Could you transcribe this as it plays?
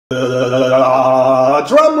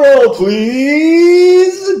Drum roll,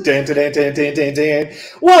 please. Dan, dan, dan, dan, dan, dan.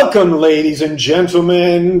 Welcome, ladies and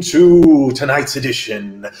gentlemen, to tonight's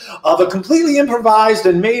edition of a completely improvised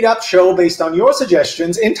and made-up show based on your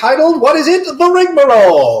suggestions entitled, What Is It? The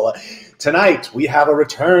Rigmarole. Tonight, we have a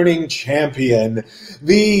returning champion,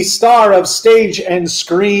 the star of stage and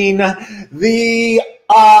screen, the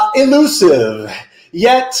elusive,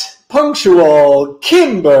 yet punctual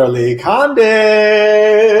Kimberly Condict.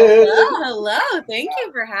 Hello. Thank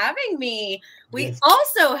you for having me. We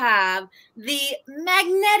also have the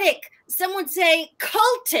magnetic, some would say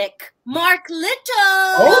cultic, Marc Little.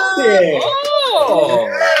 Okay. Oh,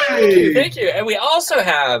 thank you. And we also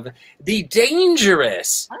have the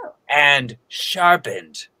dangerous and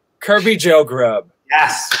sharpened Kerby Joe Grubb.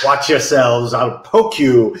 Yes, watch yourselves. I'll poke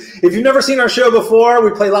you. If you've never seen our show before, we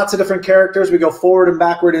play lots of different characters. We go forward and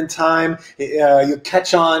backward in time. You'll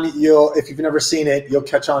catch on. If you've never seen it, you'll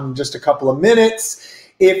catch on in just a couple of minutes.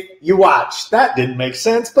 If you watch, that didn't make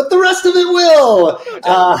sense, but the rest of it will.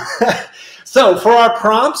 So for our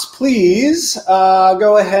prompts, please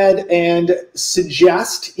go ahead and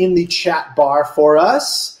suggest in the chat bar for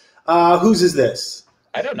us. Whose is this?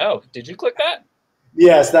 I don't know. Did you click that?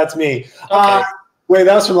 Yes, that's me. Okay. Wait,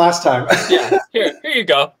 that was from last time. Yeah, here you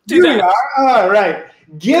go. Here we are. All right.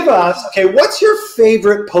 Give us, what's your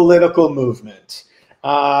favorite political movement?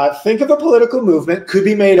 Think of a political movement. Could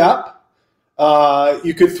be made up.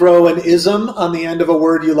 You could throw an ism on the end of a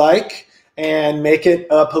word you like and make it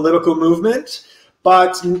a political movement.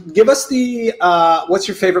 But give us the, what's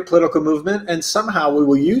your favorite political movement? And somehow we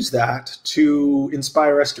will use that to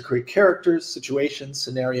inspire us to create characters, situations,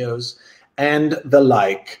 scenarios, and the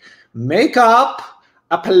like. Make up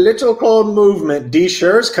a political movement. D.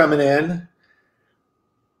 Scher's coming in.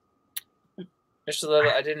 Mr.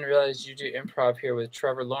 Little, I didn't realize you do improv here with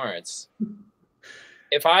Trevor Lawrence.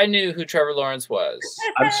 If I knew who Trevor Lawrence was.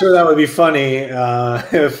 I'm sure that would be funny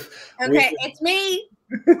if it's me.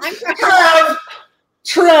 I'm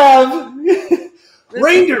Trev!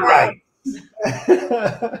 Reindeer rights.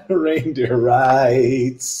 Reindeer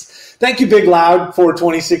rights. Thank you, Big Loud, for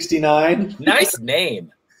 2069. Nice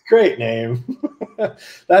name. Great name.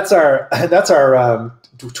 That's our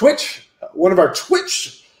Twitch. One of our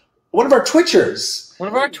Twitchers. One of our Twitchers.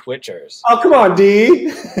 Oh, come on,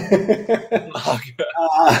 D.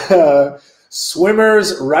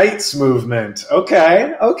 Swimmers' rights movement.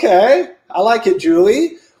 Okay. I like it,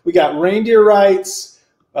 Julie. We got reindeer rights.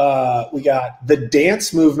 We got the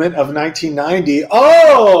dance movement of 1990.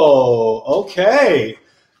 Oh, okay.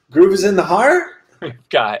 Groove is in the heart.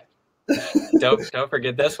 Got. Don't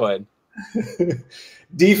forget this one.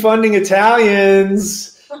 Defunding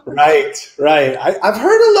Italians. Right. I've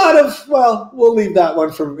heard a lot of. Well, we'll leave that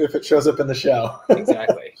one for if it shows up in the show.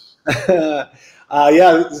 Exactly. Yeah. I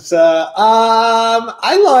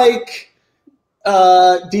like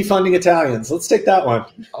defunding Italians. Let's take that one.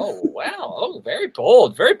 Oh wow! Oh, very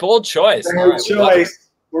bold choice. Bold choice.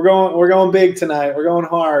 We're going big tonight. We're going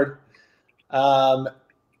hard.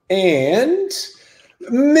 And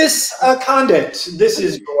Miss Condict, this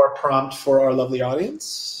is your prompt for our lovely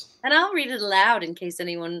audience. And I'll read it aloud in case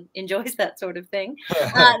anyone enjoys that sort of thing.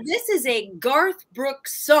 This is a Garth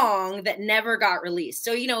Brooks song that never got released.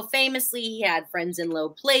 So, famously he had Friends in Low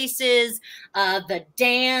Places, The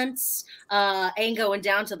Dance, Ain't Going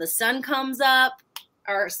Down Till the Sun Comes Up,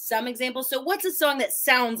 are some examples. So what's a song that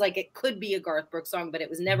sounds like it could be a Garth Brooks song, but it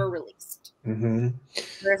was never released? Mm-hmm.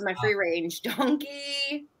 There's my free range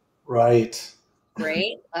donkey. Right.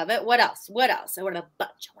 Great. Love it. What else? I want a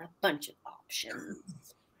bunch of options.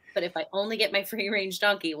 But if I only get my free range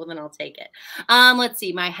donkey, well, then I'll take it. Let's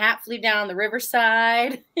see. My hat flew down the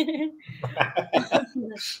riverside. And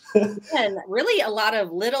really a lot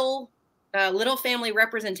of little family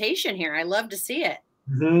representation here. I love to see it.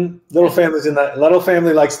 Mm-hmm. Little Family's in that. Little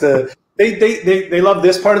Family likes to. They love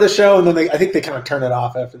this part of the show, and then I think they kind of turn it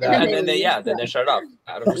off after that. And then they shut it off.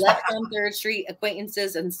 Out of respect. Left on 3rd Street,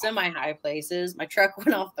 acquaintances in semi-high places. My truck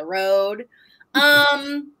went off the road.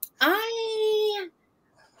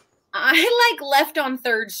 I like Left on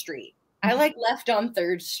 3rd Street. Left on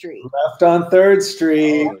 3rd Street. Left on 3rd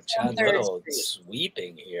Street. Oh, Chad Little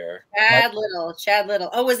sweeping here. Chad Little.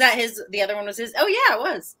 Oh, was that his? The other one was his? Oh, yeah, it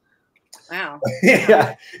was. Wow.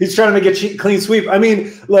 Yeah, he's trying to make a clean sweep. I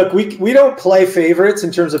mean, look, we don't play favorites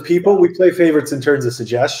in terms of people. We play favorites in terms of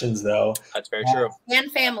suggestions, though. That's very true.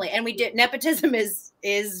 And family. And we did. Nepotism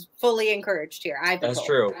is fully encouraged here. That's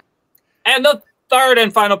true. And the third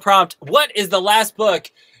and final prompt. What is the last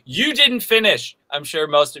book you didn't finish? I'm sure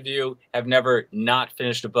most of you have never not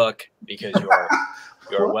finished a book because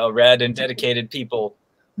you're well-read and dedicated people.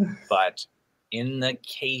 But in the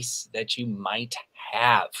case that you might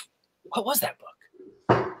have. What was that book?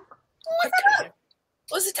 What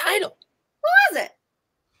was the title? What was it?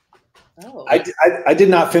 Oh. I did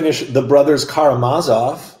not finish The Brothers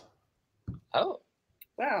Karamazov. Oh.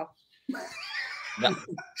 Wow. No.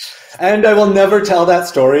 And I will never tell that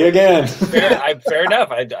story again. Fair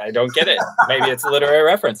enough. I don't get it. Maybe it's a literary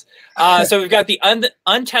reference. So we've got The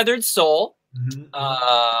Untethered Soul,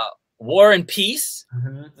 War and Peace.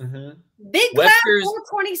 Big Cloud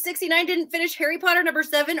 42069 didn't finish Harry Potter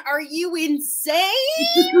 #7. Are you insane?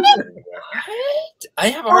 What? I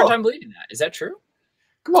have a hard time believing that. Is that true?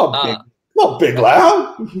 Come on, Big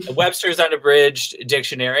Loud. Webster's Unabridged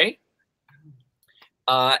Dictionary.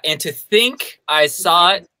 And to think I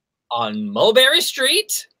saw it on Mulberry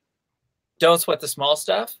Street. Don't Sweat the Small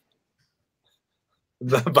Stuff.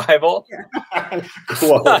 The Bible.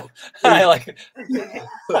 Whoa. I like the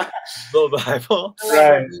Bible.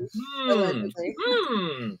 Right.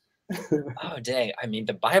 Oh, dang. I mean,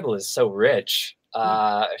 the Bible is so rich.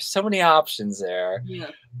 So many options there. Yeah.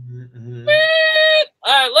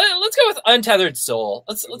 Let's go with Untethered Soul.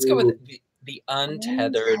 Let's go with the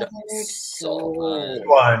Untethered Soul. Good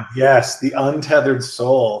one. Yes, The Untethered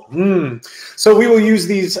Soul. So we will use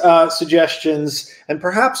these suggestions and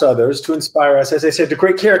perhaps others to inspire us, as I said, to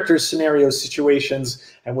create characters, scenarios, situations,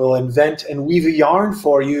 and we'll invent and weave a yarn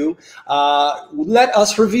for you. Let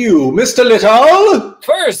us review. Mr. Little.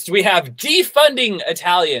 First, we have defunding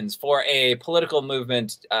Italians for a political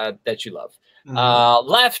movement that you love.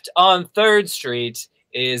 Left on 3rd Street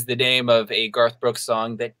is the name of a Garth Brooks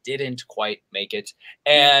song that didn't quite make it.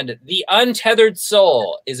 And The Untethered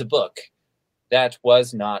Soul is a book that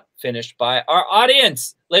was not finished by our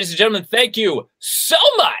audience. Ladies and gentlemen, thank you so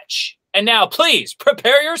much. And now please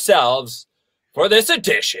prepare yourselves for this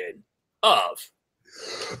edition of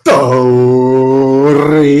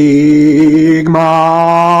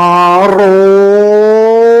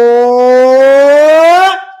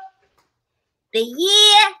The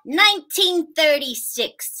year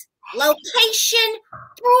 1936. Location,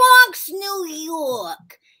 Bronx, New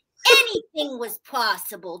York. Anything was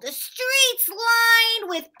possible. The streets lined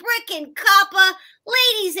with brick and copper,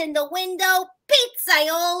 ladies in the window,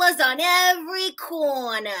 pizzaiolas on every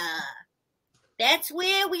corner. That's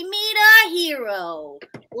where we meet our hero,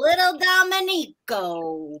 Little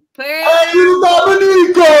Dominico. Little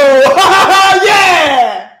Dominico!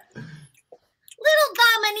 Yeah! Little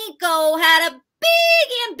Dominico had a big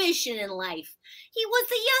ambition in life. He was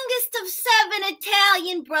the youngest of 7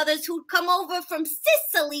 Italian brothers who'd come over from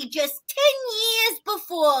Sicily just 10 years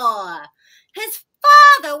before. His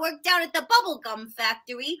father worked down at the bubblegum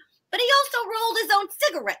factory, but he also rolled his own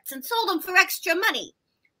cigarettes and sold them for extra money.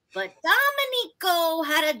 But Dominico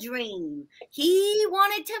had a dream. He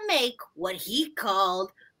wanted to make what he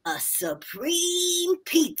called a supreme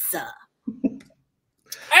pizza.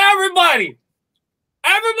 Everybody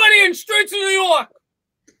in streets of New York,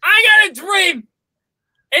 I got a dream.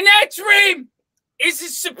 And that dream is a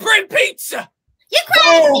supreme pizza. You're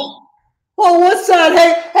crazy. Oh, what's that?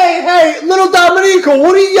 Hey, Little Dominico,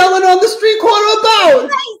 what are you yelling on the street corner about?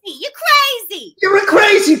 You're crazy. You're a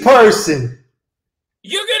crazy person.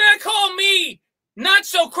 You're gonna call me not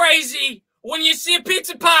so crazy when you see a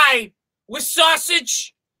pizza pie with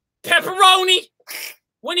sausage, pepperoni,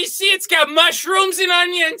 when you see it's got mushrooms and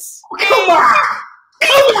onions. Come on.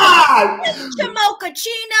 Come on! Mr.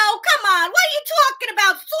 Mochaccino, come on. What are you talking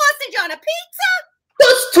about? Sausage on a pizza?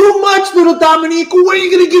 That's too much, Little Dominico. Where are you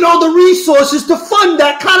going to get all the resources to fund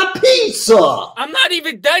that kind of pizza? I'm not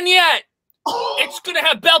even done yet. It's going to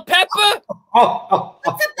have bell pepper.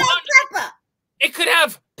 What's a bell pepper? It could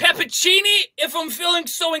have peppercini if I'm feeling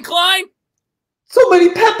so inclined. So many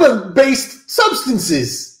pepper-based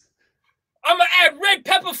substances. I'm going to add red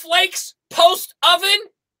pepper flakes post-oven.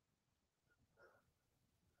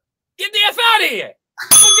 Get the F out of here.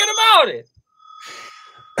 Forget about it.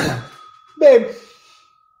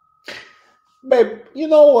 Babe, you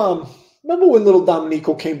know, remember when Little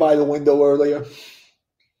Dominico came by the window earlier? Yeah, and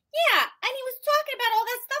he was talking about all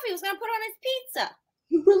that stuff he was going to put on his pizza.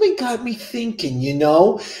 You really got me thinking, you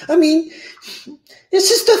know? I mean,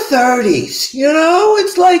 this is the 30s, you know?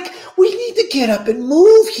 It's like we need to get up and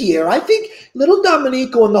move here. I think Little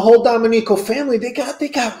Dominico and the whole Dominico family, they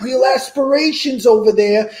got real aspirations over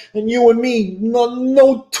there. And you and me,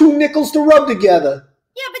 no 2 nickels to rub together.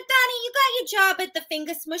 Yeah, but Donnie, you got your job at the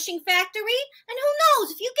finger smushing factory. And who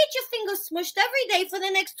knows, if you get your fingers smushed every day for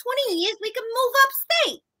the next 20 years, we can move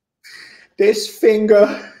upstate. This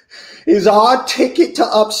finger is our ticket to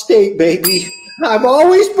upstate, baby. I've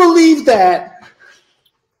always believed that.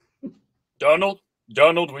 Donald,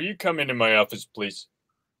 will you come into my office, please?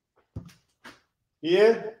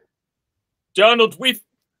 Yeah. Donald, we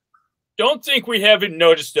don't think we haven't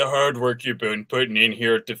noticed the hard work you've been putting in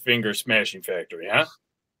here at the Finger Smashing Factory, huh?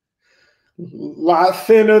 A lot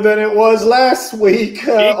thinner than it was last week.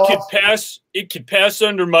 It could pass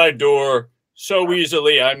under my door so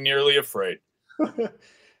easily, I'm nearly afraid.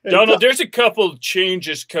 Donald, there's a couple of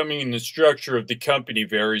changes coming in the structure of the company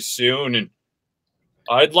very soon, and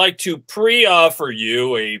I'd like to pre-offer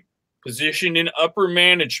you a position in upper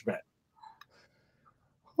management.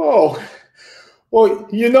 Oh, well,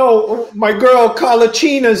 you know, my girl Carla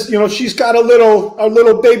China's, you know, she's got a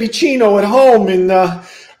little baby Chino at home, and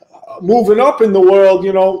moving up in the world,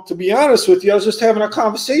 you know, to be honest with you, I was just having a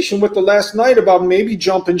conversation with her last night about maybe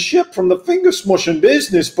jumping ship from the finger smushing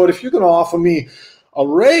business. But if you're going to offer me a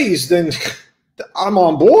raise, then I'm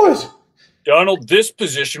on board. Donald, this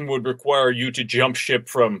position would require you to jump ship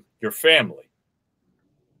from your family.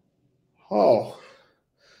 Oh,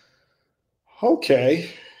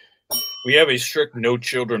 okay. We have a strict no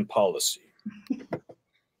children policy.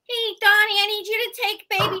 Hey, Donnie, I need you to take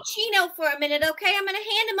baby Chino for a minute, okay? I'm going to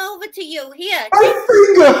hand him over to you. Here. My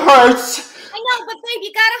finger hurts. I know, but babe,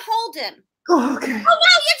 you got to hold him. Oh, okay. Oh, no,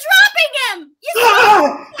 you're dropping him.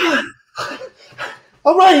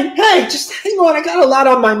 All right. Hey, just hang on. I got a lot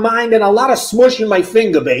on my mind and a lot of smush in my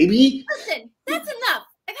finger, baby. Listen, that's enough.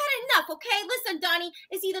 I've had enough, okay? Listen, Donnie,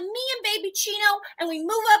 it's either me and baby Chino, and we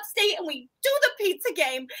move upstate and we do the pizza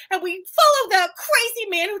game, and we follow that crazy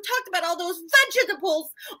man who talked about all those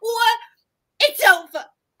vegetables, or it's over.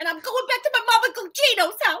 And I'm going back to my Mama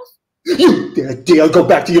Cochino's house. You dare go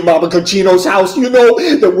back to your Mama Cochino's house. You know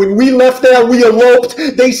that when we left there, we eloped.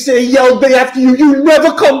 They say, yelled after you, you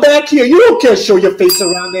never come back here. You don't care show your face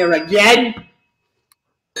around there again.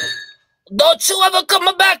 Don't you ever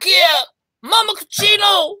come back here. Mama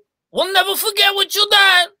Cochino will never forget what you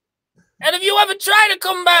done. And if you ever try to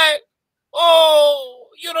come back, oh,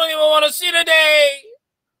 you don't even want to see the day.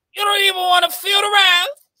 You don't even want to feel the wrath.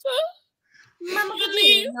 Mama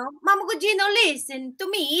Cochino, listen to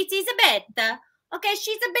me. It's Isabetta. Okay,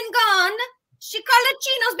 she's been gone. Carla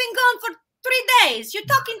Chino's been gone for 3 days. You're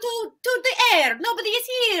talking to the air. Nobody is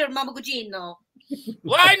here, Mama Cochino.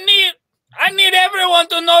 Well, I need everyone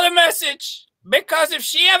to know the message. Because if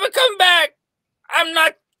she ever come back, I'm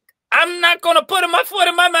not gonna put my foot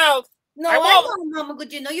in my mouth. No, I know, Mama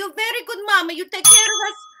Cochino. You're very good, Mama. You take care of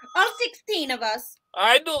us, all 16 of us.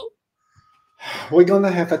 I do. We're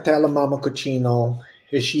gonna have to tell her, Mama Cochino,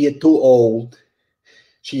 is she too old?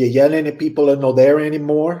 She yelling at people and not there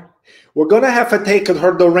anymore? We're gonna have to take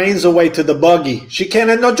her the reins away to the buggy. She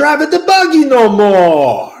cannot no drive the buggy no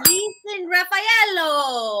more. Listen,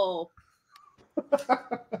 Raffaello.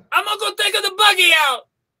 I'm gonna go take the buggy out,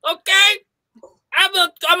 okay? I'm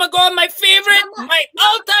gonna go on my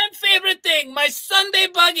all-time favorite thing, my Sunday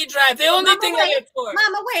buggy drive. The only thing I live for.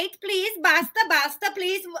 Mama, wait, please, basta,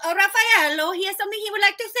 please. Raffaello, here's something he would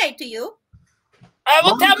like to say to you.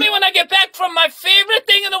 Well, tell me when I get back from my favorite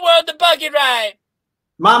thing in the world, the buggy ride.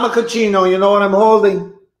 Mama Cochino, you know what I'm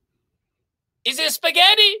holding? Is it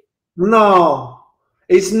spaghetti? No.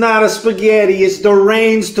 It's not a spaghetti. It's the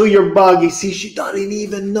reins to your buggy. See, she doesn't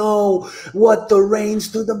even know what the reins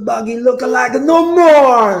to the buggy look like no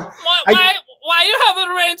more. Why you have the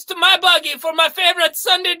reins to my buggy for my favorite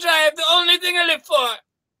Sunday drive, the only thing I live for?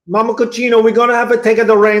 Mama Cochino, we're going to have to take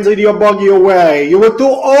the reins of your buggy away. You were too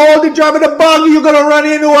old to drive the buggy. You're going to run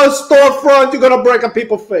into a storefront. You're going to break a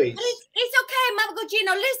people's face. It's okay, Mama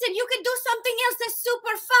Cochino. Listen, you can do something else that's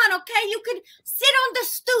super fun, okay? You could sit on the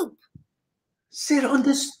stoop. Sit on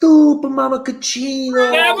the stoop, Mama Cochino.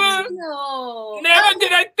 Never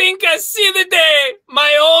did I think I'd see the day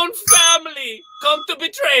my own family come to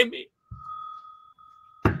betray me.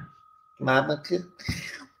 Mama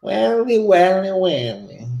well.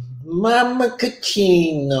 Mama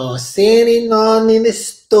Cochino sitting on in the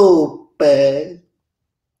stoop. There's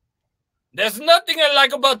nothing I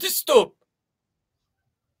like about this stoop.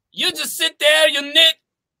 You just sit there, you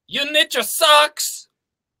knit your socks.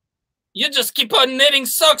 You just keep on knitting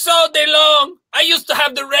socks all day long. I used to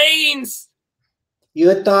have the reins.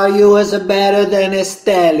 You thought you was better than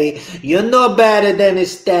Estelle. You're no better than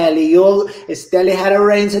Estelle. Estelle had her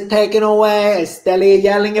reins taken away. Estelle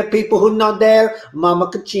yelling at people who not there. Mama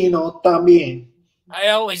Cochino también. I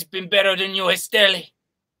always been better than you, Estelle.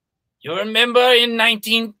 You remember in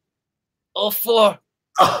 1904?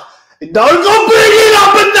 Don't go bring it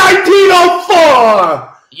up in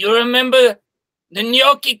 1904! You remember the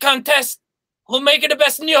gnocchi contest? Who make the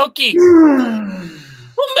best gnocchi?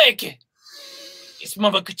 Who make it? It's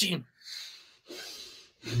Mama Cochino.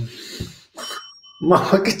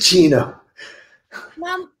 Mama Cochino.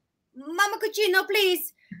 Mama Cochino,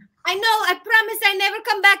 please. I know. I promise I never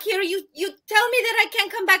come back here. You tell me that I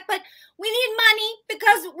can't come back, but we need money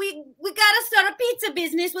because we gotta start a pizza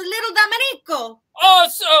business with little Domenico. Oh,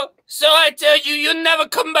 so I tell you, you never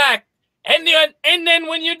come back, and then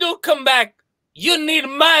when you do come back, you need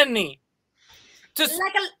money. Like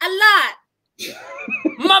a lot.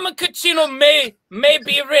 Mama Cucino may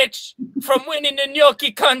be rich from winning the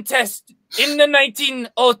gnocchi contest in the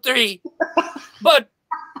 1903, but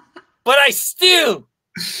I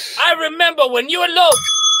remember when you eloped.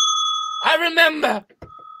 I remember.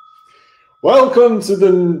 Welcome to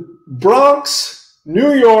the Bronx,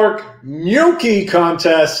 New York gnocchi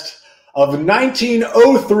contest of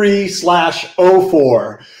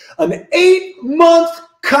 1903/04, an 8-month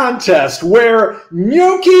contest where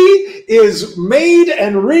gnocchi is made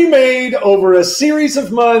and remade over a series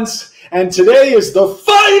of months, and today is the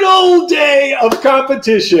final day of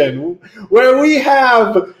competition where we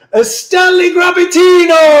have Estelle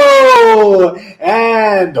Grappitino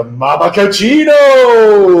and Mama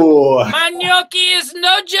Cucino. My gnocchi is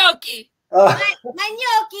no jokey. My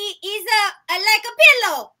gnocchi is like a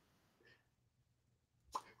pillow.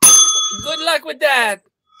 Good luck with that.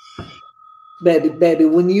 Baby,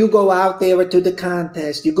 when you go out there to the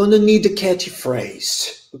contest, you're going to need to catch a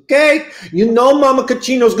phrase, okay? You know Mama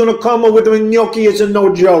Cucino's going to come up with a gnocchi is a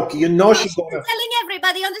no joke. You know she's going to... telling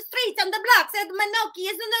everybody on the streets, on the blocks, that my gnocchi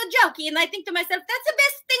is a no jokey. And I think to myself, that's the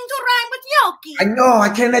best thing to rhyme with gnocchi. I know,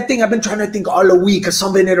 I've been trying to think all the week of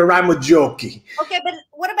something to rhyme with jokey. Okay, but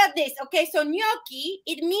what about this? Okay, so gnocchi,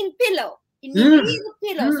 it means pillow. It means little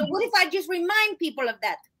pillow. So what if I just remind people of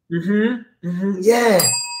that?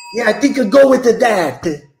 Yeah, I think I'll go with that.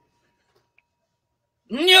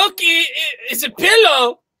 Gnocchi is a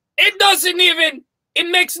pillow. It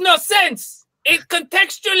makes no sense. It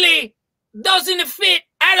contextually doesn't fit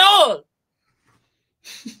at all.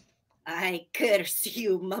 I curse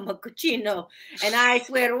you, Mama Cucino, and I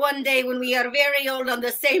swear one day when we are very old on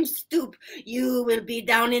the same stoop, you will be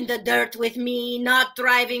down in the dirt with me, not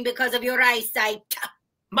driving because of your eyesight.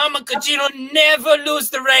 Mama Cucino, never lose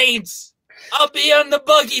the reins. I'll be on the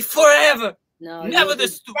buggy forever. No, never the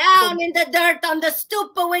stoop. Down in the dirt on the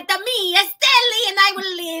stoop with me, Estelle, and I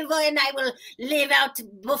will live out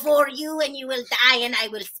before you, and you will die, and I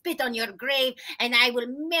will spit on your grave, and I will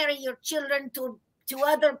marry your children to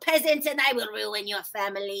other peasants, and I will ruin your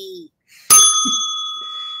family.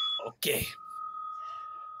 Okay.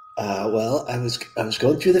 Well, I was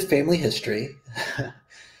going through the family history,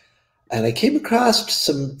 and I came across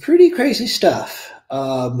some pretty crazy stuff.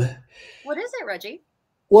 What is it, Reggie?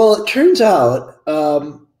 Well, it turns out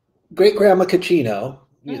great grandma Cucino,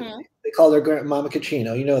 they called her Mama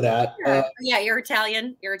Cucino. You know that. Yeah, you're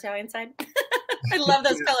Italian. Your Italian side. I love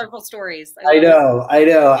those colorful stories. I know.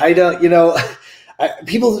 You know,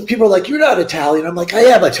 people are like, "You're not Italian." I'm like, "I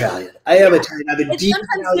am Italian. I've been deep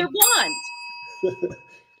sometimes Italian. they're blonde.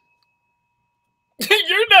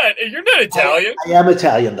 You're not Italian. I am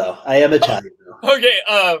Italian, though. Okay.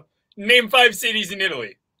 Name 5 cities in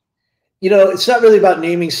Italy. You know, it's not really about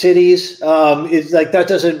naming cities. It's like that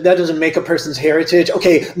doesn't make a person's heritage.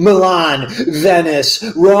 Okay, Milan, Venice,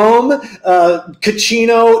 Rome,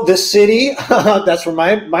 Cucino, the city. That's where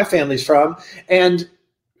my family's from. And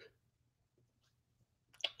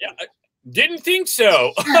yeah, I didn't think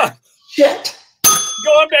so. shit.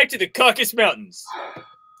 Going back to the Caucasus Mountains.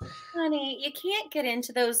 Honey, you can't get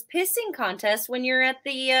into those pissing contests when you're at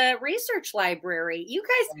the research library. You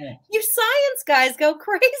guys, you science guys go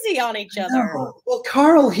crazy on each other. No. Well,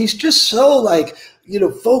 Carl, he's just so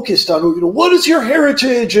focused on, what is your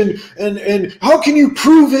heritage and how can you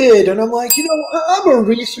prove it? And I'm like, I'm a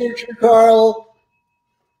researcher, Carl.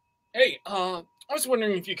 Hey, I was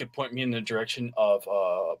wondering if you could point me in the direction of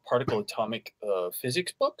particle atomic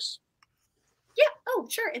physics books. Yeah. Oh,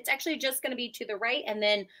 sure. It's actually just going to be to the right and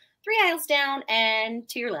then 3 aisles down and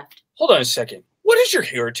to your left. Hold on a second. What is your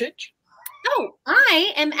heritage? Oh,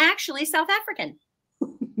 I am actually South African.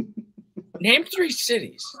 Name 3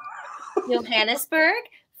 cities. Johannesburg,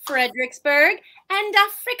 Fredericksburg, and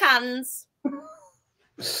Afrikaans.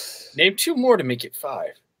 Name 2 more to make it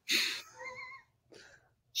 5.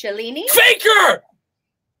 Cellini. Faker!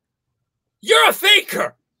 You're a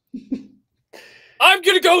faker! I'm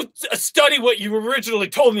going to go study what you originally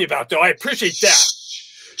told me about, though. I appreciate that.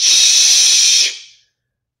 Shh.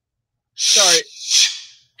 Sorry.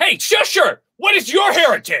 Hey, Shusher! What is your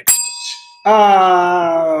heritage?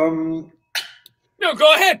 No,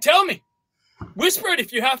 go ahead. Tell me. Whisper it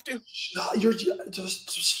if you have to. You're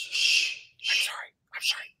just shh. I'm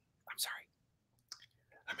sorry.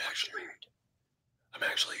 I'm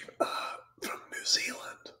actually from New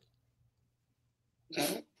Zealand.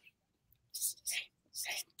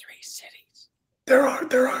 Say 3 There are 3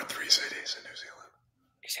 cities in New Zealand.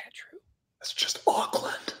 Is that true? It's just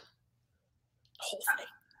Auckland. The whole thing.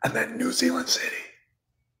 And then New Zealand City.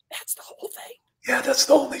 That's the whole thing. Yeah, that's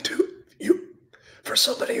the only 2. For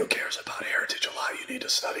somebody who cares about heritage a lot, you need to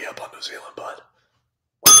study up on New Zealand, bud.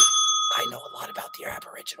 I know a lot about the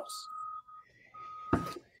Aboriginals.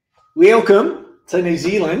 Welcome to New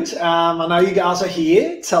Zealand. I know you guys are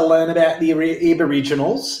here to learn about the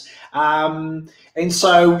Aboriginals. And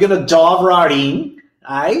so we're going to dive right in.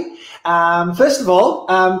 First of all,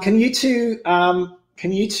 can you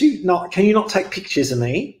not take pictures of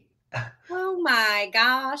me? Oh my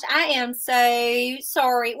gosh, I am so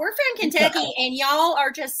sorry. We're from Kentucky and y'all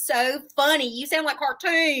are just so funny. You sound like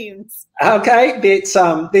cartoons. Okay, that's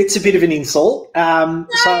a bit of an insult. No.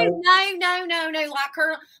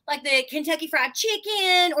 Like the Kentucky Fried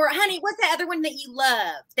Chicken, or honey, what's that other one that you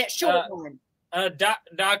love? That short one.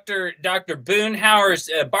 Dr. Boonhauer's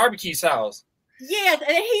barbecue sauce. Yes,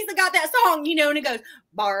 and he's got that song, you know, and it goes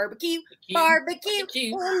barbecue in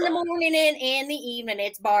the morning and in the evening.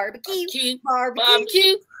 It's barbecue in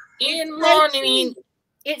the morning.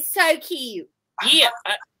 It's so cute. Yeah,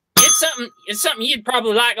 it's something you'd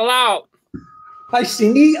probably like a lot. Hey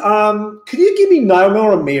Cindy, could you give me no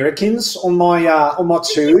more Americans on my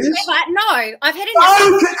tours? No, I've had enough.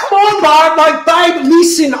 Oh, come on, my babe.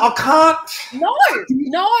 Listen, I can't. No.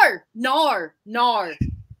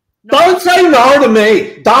 Don't say no to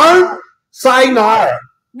me. Don't say no.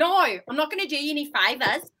 No, I'm not going to do you any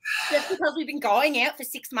favors just because we've been going out for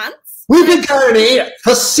 6 months. We've been going out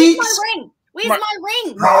for 6. Where's my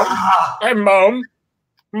ring? Hey,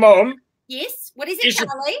 Mom. Yes. What is it,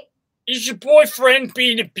 Charlie? Is your boyfriend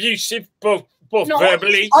being abusive, both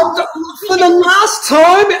verbally? For the last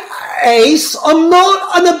time, Ace, I'm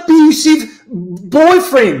not an abusive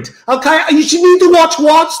boyfriend. Okay, you should need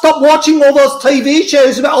to stop watching all those TV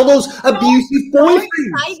shows about all those abusive boyfriends.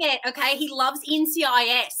 Don't say that, okay? He loves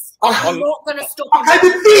NCIS. I'm not going to stop him. Okay,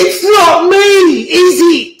 but it's not me, is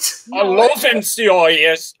it? I love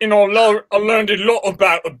NCIS, and I learned a lot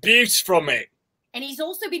about abuse from it. And he's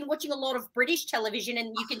also been watching a lot of British television,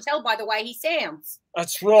 and you can tell by the way he sounds.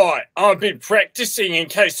 That's right. I've been practicing in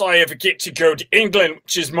case I ever get to go to England,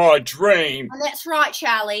 which is my dream. And that's right,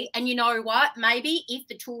 Charlie. And you know what? Maybe if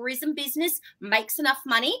the tourism business makes enough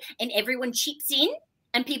money and everyone chips in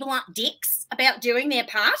and people aren't dicks about doing their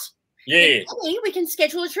part, yeah, maybe we can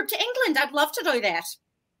schedule a trip to England. I'd love to do that.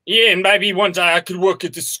 Yeah, and maybe one day I could work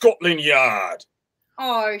at the Scotland Yard.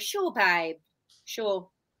 Oh, sure, babe. Sure.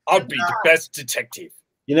 I'd be the best detective.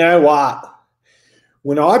 You know what?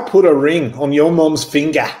 When I put a ring on your mom's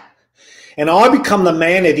finger and I become the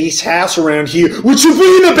man of this house around here, which will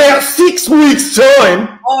be in about 6 weeks'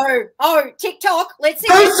 time. Oh, TikTok. Let's see.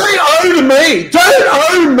 Don't say oh to me. Don't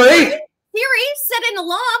oh me. Siri, set an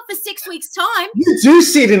alarm for 6 weeks' time. You do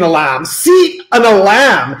set an alarm. Set an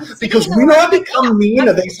alarm. Because when I become man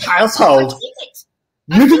of this household,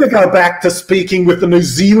 you're going to go back to speaking with the New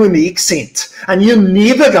Zealand accent, and you're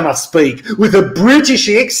never going to speak with a British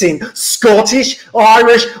accent, Scottish,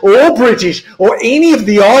 Irish, or British, or any of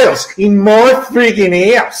the Isles in my friggin'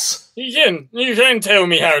 house. You can tell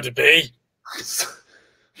me how to be.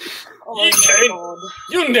 Oh, you can.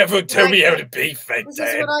 You'll never tell me how to be, fat This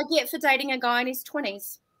dad. is what I get for dating a guy in his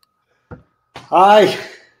 20s. Hi.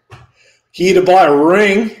 Here to buy a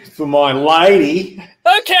ring for my lady.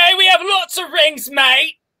 Okay, we have lots of rings,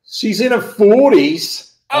 mate. She's in her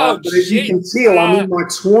 40s. But as you can tell, I'm in my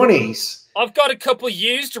 20s. I've got a couple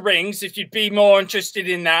used rings if you'd be more interested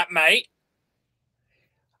in that, mate.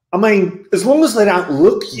 I mean, as long as they don't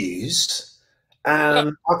look used,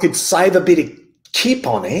 I could save a bit of kip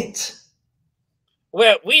on it.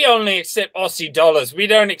 Well, we only accept Aussie dollars. We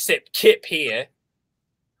don't accept kip here.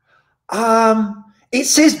 It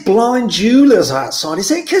says blind jewelers outside. Is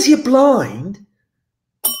that because you're blind?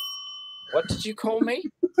 What did you call me?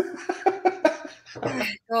 Oh,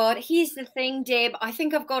 God, here's the thing, Deb. I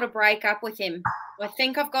think I've got to break up with him. I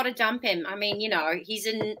think I've got to dump him. I mean, you know, he's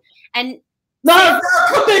in... And No,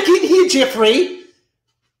 come back in here, Jeffrey.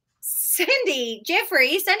 Sandy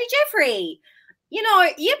Jeffrey. You know,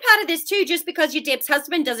 you're part of this too. Just because you're Deb's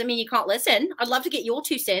husband doesn't mean you can't listen. I'd love to get your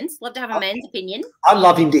 2 cents. Love to have a man's opinion. I'd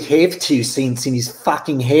love him to have 2 cents in his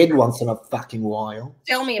fucking head once in a fucking while.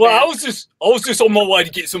 Tell me about it. Well, I was just on my way to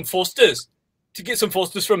get some Fosters. To get some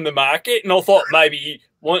Fosters from the market, and I thought maybe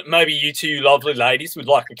you 2 lovely ladies would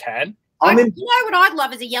like a can. You know what I'd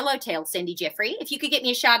love is a yellowtail, Sandy Jeffrey. If you could get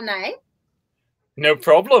me a Chardonnay. No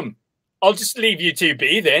problem. I'll just leave you 2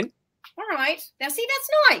 be then. All right. Now, see, that's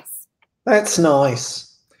nice. That's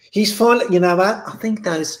nice. He's finally, you know what? I think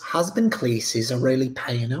those husband classes are really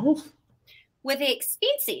paying off. Were they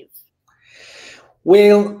expensive?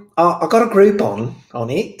 Well, I got a group on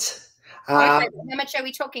it. Okay, how much are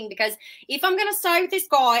we talking? Because if I'm going to stay with this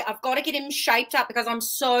guy, I've got to get him shaped up because I'm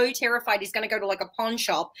so terrified he's going to go to like a pawn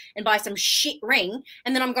shop and buy some shit ring.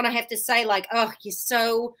 And then I'm going to have to say like, oh, you're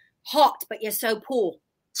so hot, but you're so poor.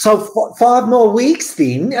 So 5 more weeks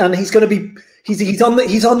then, and he's going to be, he's on the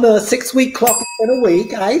 6-week clock in a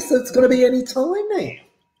week, eh? So it's going to be any time now.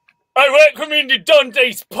 I recommended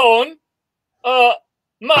Dundee's pawn.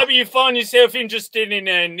 Maybe you find yourself interested in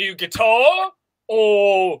a new guitar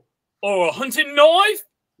or a hunting knife.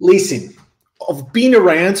 Listen, I've been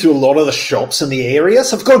around to a lot of the shops in the area,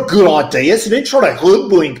 so I've got a good idea. So don't try to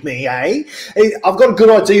hoodwink me, eh? I've got a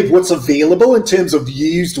good idea of what's available in terms of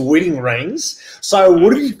used wedding rings. So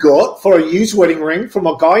what have you got for a used wedding ring from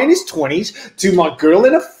a guy in his 20s to my girl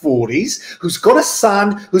in her 40s who's got a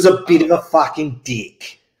son who's a bit of a fucking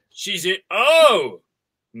dick? She's it. Oh,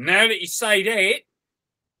 now that you say that,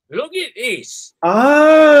 look at this.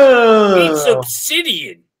 Oh. It's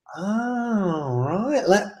obsidian. Oh,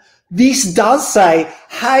 right. This does say,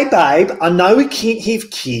 hey, babe, I know we can't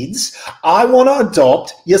have kids. I want to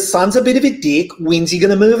adopt. Your son's a bit of a dick. When's he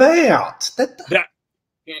going to move out?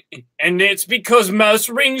 And it's because most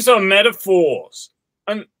rings are metaphors.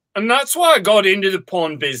 And that's why I got into the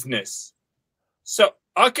pawn business. So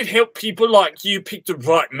I could help people like you pick the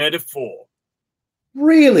right metaphor.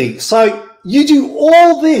 Really? So you do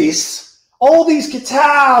all this, all these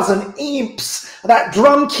guitars and imps, that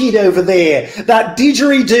drum kit over there, that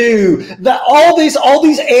didgeridoo, all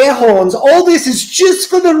these air horns, all this is just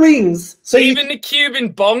for the rings. So even the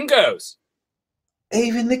Cuban bongos.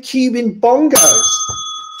 Even the Cuban bongos.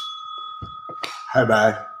 Hey,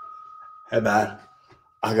 man.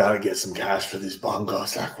 I gotta get some cash for these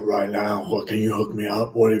bongos like right now. What can you hook me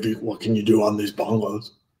up? What can you do on these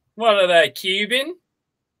bongos? What are they, Cuban?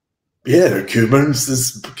 Yeah, they're Cubans.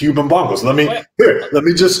 This Cuban bongos. Let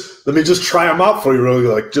me just try them out for you really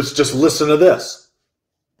quick. Just listen to this.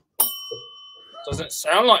 Doesn't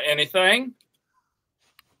sound like anything.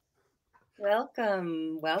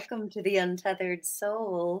 Welcome to the Untethered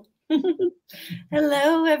Soul.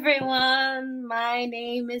 Hello, everyone. My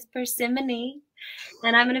name is Persimmone,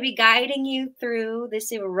 and I'm going to be guiding you through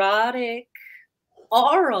this erotic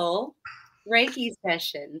oral Reiki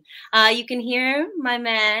session. You can hear my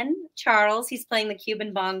man Charles. He's playing the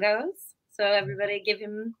Cuban bongos. So everybody, give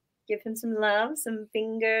him some love, some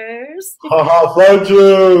fingers. Thank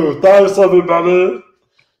you. Thanks, everybody.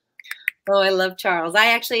 Oh, I love Charles.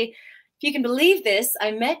 If you can believe this,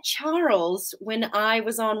 I met Charles when I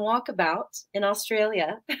was on walkabout in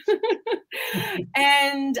Australia.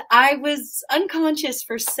 And I was unconscious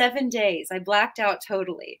for 7 days. I blacked out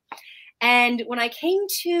totally. And when I came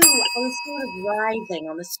to, I was sort of writhing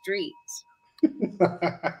on the street.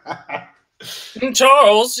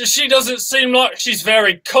 Charles, she doesn't seem like she's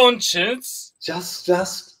very conscious. Just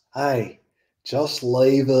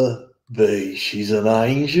leave her be. She's an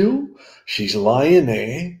angel. She's laying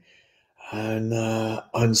there. And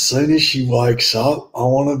as soon as she wakes up, I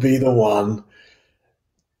want to be the one.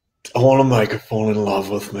 I want to make her fall in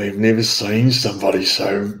love with me. I've never seen somebody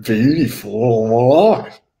so beautiful all my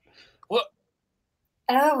life. What?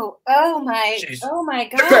 Oh my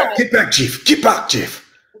God. Get back, Jeff. Get back, Jeff.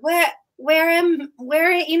 Where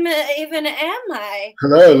even am I?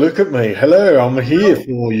 Hello, look at me. Hello, I'm here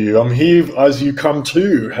for you. I'm here as you come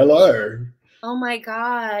to. Hello. Oh my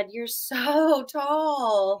God, you're so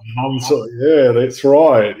tall. Yeah, that's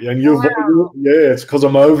right. And it's because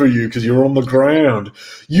I'm over you because you're on the ground.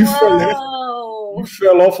 You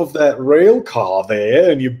fell off of that rail car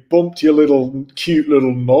there and you bumped your cute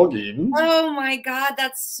little noggin. Oh my God,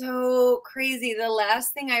 that's so crazy. The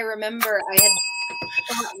last thing I remember, I had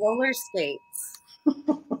roller skates.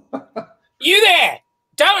 You there?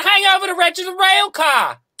 Don't hang over the edge of the rail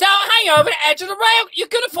car. Don't hang over the edge of the rail. You're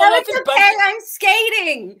going to fall off his boat. I'm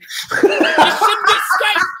skating. You shouldn't be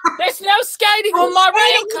skating. There's no skating on my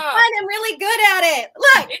rail car. I'm really good at it.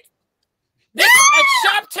 Look. This is a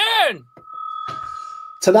sharp turn.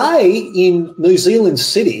 Today in New Zealand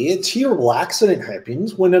City, a terrible accident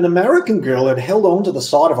happened when an American girl had held onto the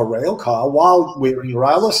side of a rail car while wearing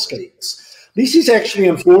roller skates. This is actually,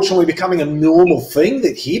 unfortunately, becoming a normal thing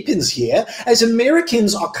that happens here as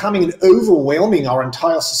Americans are coming and overwhelming our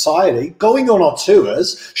entire society, going on our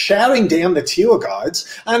tours, shouting down the tour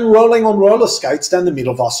guides, and rolling on roller skates down the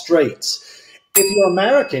middle of our streets. If you're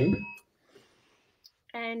American...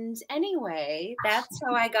 And anyway, that's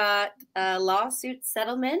how I got a lawsuit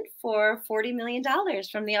settlement for $40 million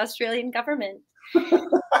from the Australian government.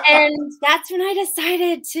 And that's when I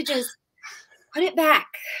decided to just put it back.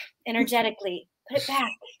 Energetically, put it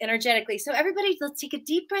back energetically. So everybody, let's take a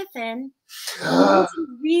deep breath in. And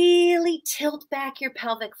really tilt back your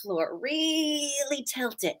pelvic floor. Really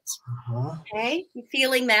tilt it. Okay, you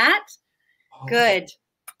feeling that? Good.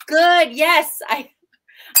 Good. Yes, I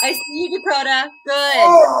see you, Dakota.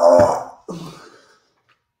 Good.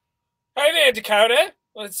 Hey there, Dakota.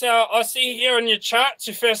 I see here on your chart it's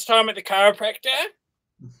your first time at the chiropractor.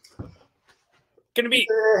 We're gonna be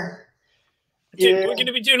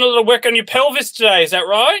doing a little work on your pelvis today. Is that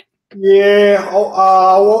right? Yeah.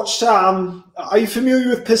 Watch. Are you familiar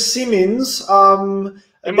with persimmons? Am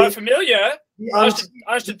I familiar? I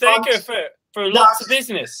should thank her for lots of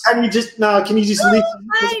business. Can you just leave?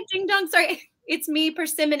 Hi, ding dong. Sorry, it's me,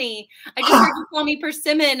 Persimmony. I just heard you call me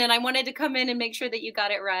Persimmon, and I wanted to come in and make sure that you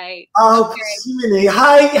got it right. Oh, Persimmony.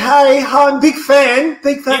 Hi, I'm big fan.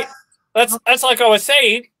 Yeah, that's like I was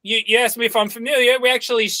saying. You asked me if I'm familiar. We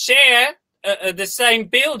actually share the same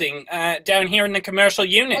building down here in the commercial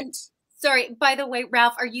unit. Sorry, by the way,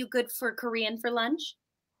 Ralph, are you good for Korean for lunch?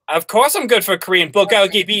 Of course I'm good for Korean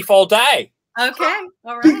bulgogi beef all day. Okay,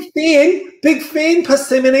 all right. Big fan,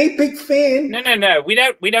 Persimmony, big fan. No. We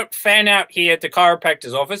don't fan out here at the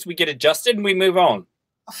chiropractor's office. We get adjusted and we move on.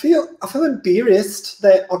 I feel embarrassed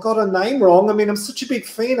that I got a name wrong. I mean, I'm such a big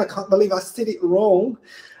fan. I can't believe I said it wrong.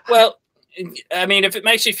 Well, I mean, if it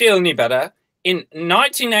makes you feel any better, in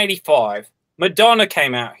 1985, Madonna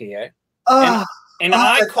came out here, and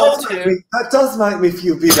I called her. That does make me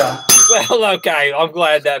feel better. Well, okay, I'm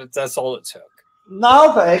glad that's all it took.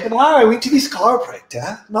 No, babe, no, I went to this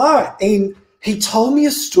chiropractor. No, and he told me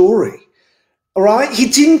a story. All right, he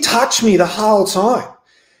didn't touch me the whole time.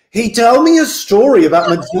 He told me a story about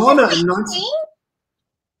Madonna in 19.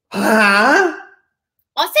 Huh?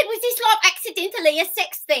 I said, was this like accidentally a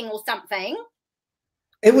sex thing or something?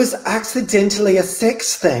 It was accidentally a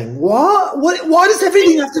sex thing. What? Why does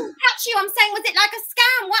everything have to touch you? I'm saying, was it like a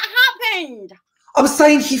scam? What happened? I'm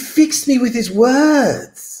saying he fixed me with his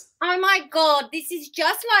words. Oh my God, this is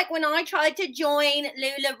just like when I tried to join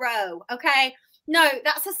LuLaRoe, okay? No,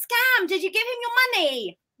 that's a scam. Did you give him your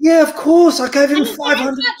money? Yeah, of course. I gave him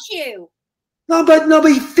 500. Touch you. No, but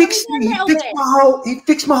he fixed me. He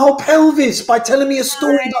fixed my whole pelvis by telling me a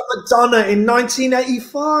story about Madonna in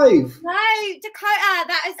 1985. No, Dakota,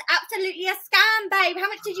 that is absolutely a scam, babe. How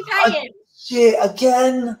much did you pay him? Shit,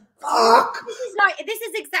 again. Fuck. This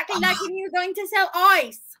is exactly like when you were going to sell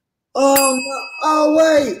ice. Oh no. Oh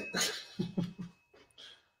wait.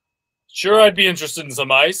 Sure, I'd be interested in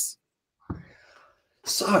some ice.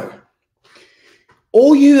 So,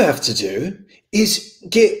 all you have to do is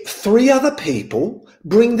get 3 other people,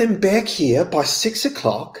 bring them back here by 6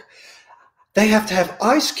 o'clock. They have to have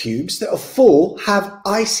ice cubes that are full, have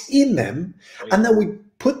ice in them, and then we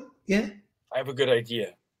put, I have a good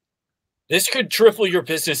idea. This could triple your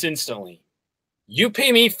business instantly. You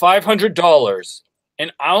pay me $500,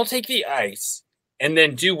 and I'll take the ice and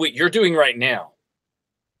then do what you're doing right now.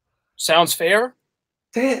 Sounds fair?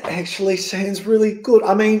 That actually sounds really good.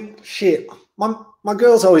 I mean, shit, my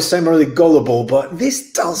girls always say I'm really gullible, but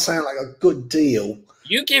this does sound like a good deal.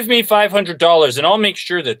 You give me $500, and I'll make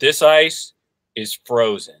sure that this ice is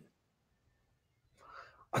frozen.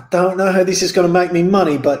 I don't know how this is going to make me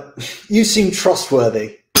money, but you seem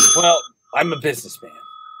trustworthy. Well, I'm a businessman.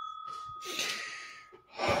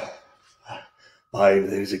 Babe,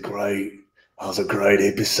 that was a great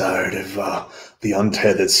episode of The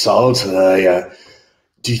Untethered Soul today.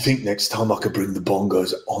 Do you think next time I could bring the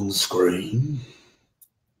bongos on screen?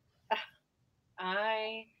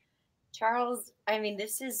 Charles, I mean,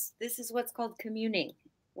 this is what's called communing.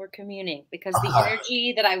 We're communing because the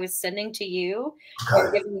energy that I was sending to you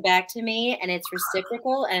is giving back to me, and it's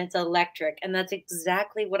reciprocal and it's electric, and that's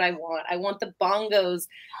exactly what I want. I want the bongos.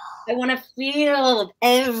 I want to feel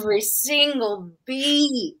every single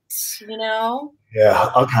beat, you know?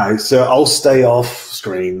 Yeah, okay. So I'll stay off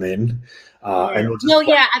screen then. And we'll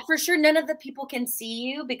just for sure none of the people can see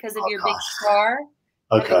you because of your big scar.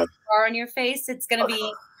 Okay. Big scar on your face. It's going to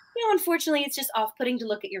be... unfortunately, it's just off-putting to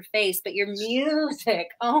look at your face, but your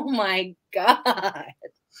music, oh my God,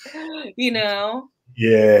 you know?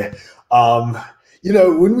 Yeah.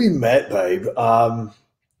 When we met, babe,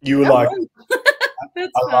 you were like,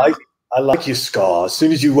 I like your scar. As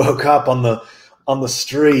soon as you woke up on the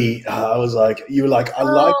street, I was like, you were like, I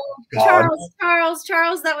like your scar.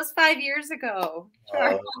 Charles, that was 5 years ago.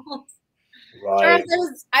 Charles. Right.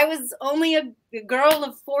 Charles, I was only a girl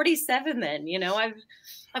of 47 then, you know,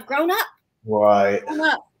 I've grown up. Right.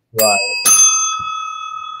 Right.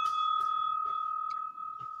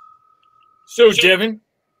 So, Devin,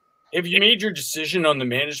 have you made your decision on the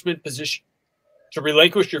management position to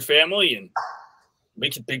relinquish your family and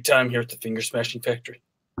make it big time here at the Finger Smashing Factory?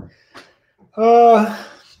 I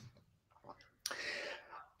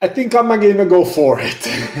think I'm gonna go for it.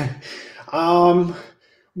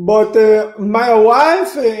 But my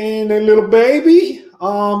wife and a little baby,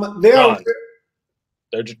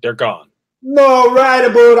 they're gone. No,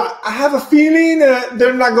 right, but I have a feeling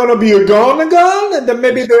they're not going to be gone, and then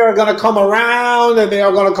maybe they're going to come around and they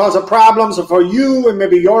are going to cause a problem for you and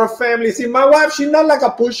maybe your family. See, my wife, she's not like a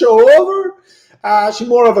pushover. She's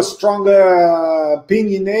more of a stronger,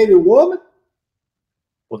 opinionated woman.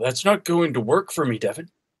 Well, that's not going to work for me, Devin.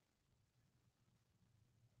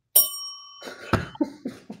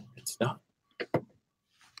 It's not.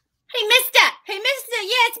 Hey, mister! Hey, mister!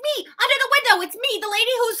 Yeah, it's me! Under the window, it's me, the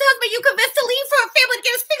lady whose husband you convinced to leave for a family to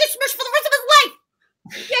get his fingers smushed for the rest of his life!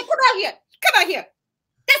 Yeah, come out here! Come out here!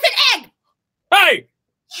 That's an egg! Hey!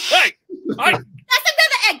 That's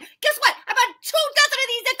another egg! Guess what? I bought 2 dozen of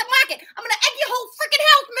these at the market! I'm gonna egg your whole freaking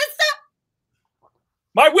house, mister!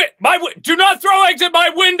 Do not throw eggs at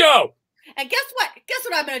my window! And guess what? Guess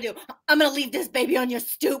what I'm gonna do? I'm gonna leave this baby on your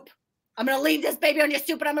stoop. I'm going to leave this baby on your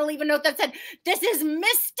stoop, and I'm going to leave a note that said, this is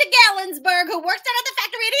Mr. Gallensberg, who works out at the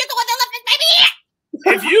factory, and he's the one that left this baby here.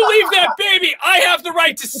 If you leave that baby, I have the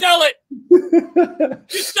right to sell it. Good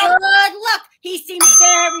luck. He seems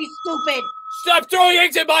very stupid. Stop throwing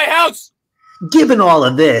eggs at my house. Given all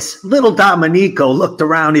of this, little Dominico looked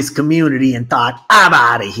around his community and thought, I'm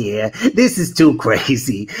out of here. This is too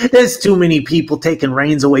crazy. There's too many people taking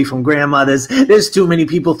reins away from grandmothers. There's too many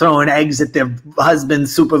people throwing eggs at their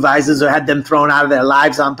husbands, supervisors, or had them thrown out of their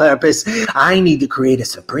lives on purpose. I need to create a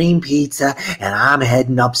supreme pizza, and I'm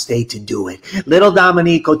heading upstate to do it. Little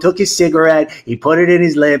Dominico took his cigarette, he put it in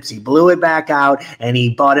his lips, he blew it back out, and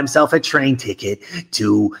he bought himself a train ticket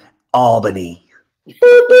to Albany.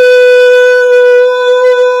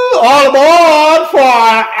 All aboard for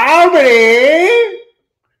Albany!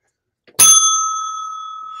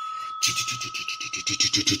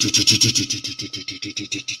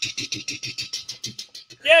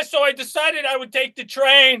 Yeah, so I decided I would take the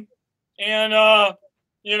train, and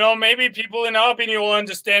maybe people in Albany will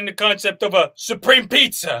understand the concept of a supreme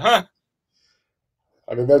pizza, huh?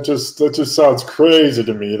 I mean, that just sounds crazy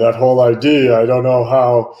to me, that whole idea. I don't know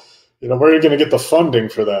how, where are you going to get the funding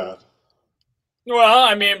for that? Well,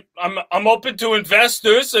 I mean, I'm open to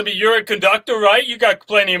investors. I mean, you're a conductor, right? You got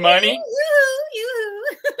plenty of money.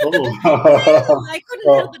 Oh. I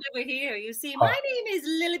couldn't help it over here. You see, my name is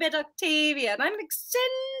Lilibet Octavia, and I'm an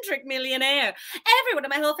eccentric millionaire. Everyone in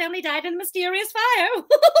my whole family died in a mysterious fire.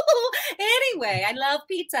 Anyway, I love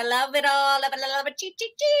pizza. I love it all. Love it. Cheese.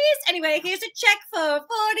 Anyway, here's a check for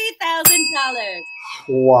 $40,000.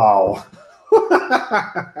 Wow.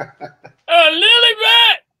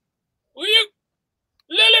 Lilibet! Will you...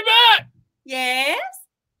 Lilibet! Yes?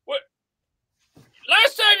 What?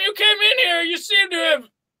 Last time you came in here, you seem to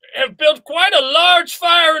have built quite a large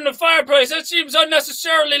fire in the fireplace. That seems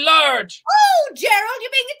unnecessarily large. Oh, Gerald,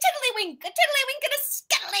 you're being a tiddlywink and a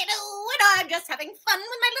skedaddle, and I'm just having fun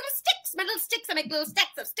with my little sticks. My little sticks, I make little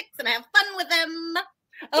stacks of sticks, and I have fun with them.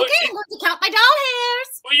 Okay, I'm going to count my doll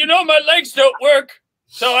hairs. Well, my legs don't work,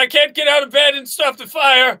 so I can't get out of bed and stuff the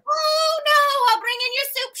fire. Oh, no, I'll bring in your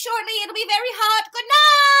soup shortly. It'll be very hot. Good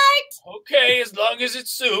night. Okay, as long as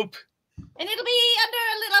it's soup. And it'll be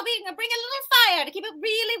I'll bring a little fire to keep it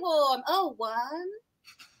really warm. Oh, 1,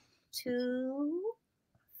 2,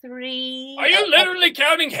 3. Are you literally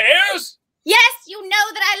counting hairs? Yes, you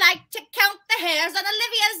know that I like to count the hairs on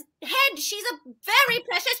Olivia's head. She's a very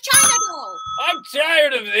precious china doll. I'm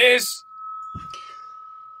tired of this.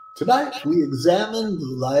 Tonight, we examine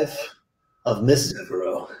the life of Miss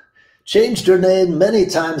Devereaux. Changed her name many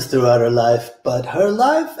times throughout her life, but her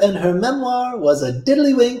life and her memoir was a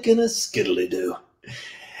diddlywink and a skiddly-doo.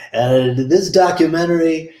 And this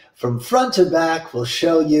documentary, from front to back, will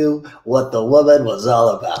show you what the woman was all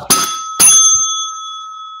about.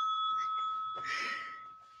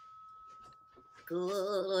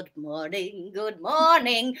 Good morning, good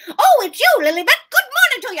morning. Oh, it's you, Lilibet. Good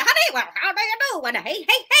morning to you, honey. Well, how do you do? And hey,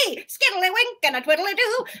 skiddly-wink and a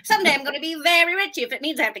twiddly-doo. Someday I'm going to be very rich if it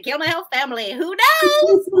means I have to kill my whole family. Who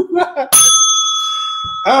knows?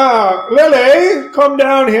 Lily, come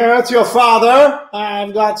down here. It's your father.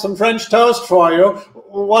 I've got some French toast for you.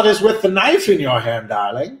 What is with the knife in your hand,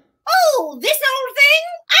 darling? Oh, this old thing?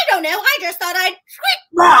 I don't know. I just thought I'd...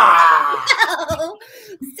 Oh,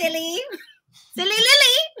 silly Lily.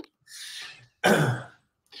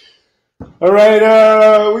 All right,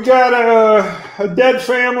 we got a dead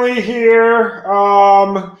family here.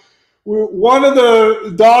 One of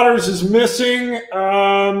the daughters is missing.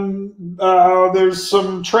 There's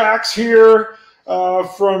some tracks here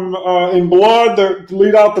from in blood that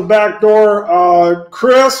lead out the back door.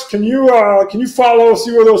 Chris, can you follow,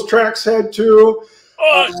 see where those tracks head to?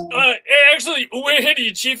 Actually, way ahead of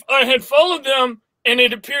you, Chief. I had followed them, and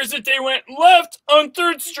it appears that they went left on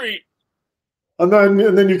 3rd Street. And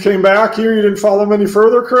then you came back here? You didn't follow them any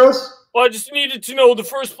further, Chris? Well, I just needed to know the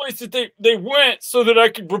first place that they went so that I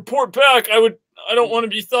could report back. I don't want to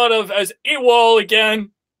be thought of as AWOL again.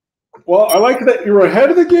 Well, I like that you were ahead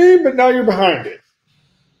of the game, but now you're behind it.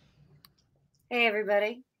 Hey,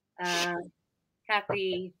 everybody.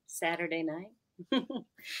 Happy Saturday night.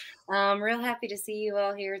 I'm real happy to see you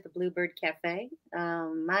all here at the Bluebird Cafe.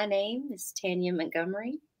 My name is Tanya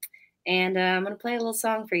Montgomery, and I'm going to play a little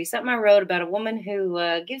song for you. Something I wrote about a woman who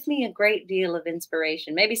gives me a great deal of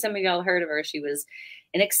inspiration. Maybe some of y'all heard of her. She was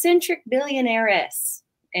an eccentric billionairess,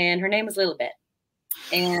 and her name was Little Bit.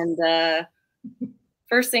 And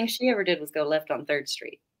first thing she ever did was go left on 3rd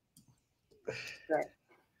Street. Right.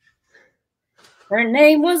 Her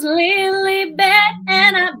name was Lily Bet,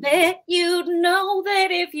 and I bet you'd know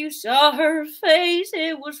that if you saw her face,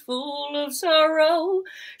 it was full of sorrow.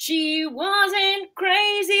 She wasn't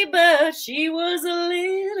crazy, but she was a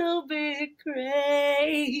little bit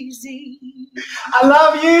crazy. I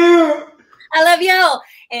love you. I love y'all.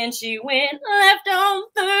 And she went left on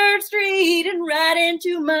 3rd Street and right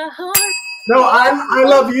into my heart. No, I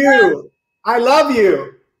love you. I love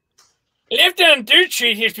you. Left on 3rd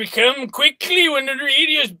Street has become quickly one of the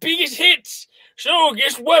radio's biggest hits. So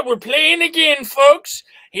guess what? We're playing again, folks.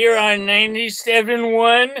 Here on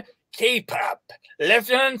 97.1 K-Pop. Left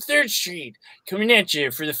on 3rd Street. Coming at you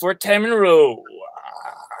for the 4th time in a row.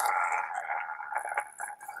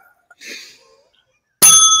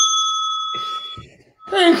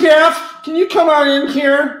 Hey, Kev, can you come on in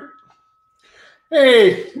here?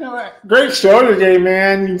 Hey, great show today,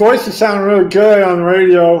 man. Your voice is sounding really good on the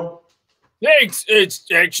radio. Thanks. It's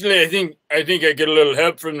actually, I think I get a little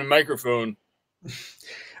help from the microphone.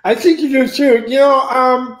 I think you do too.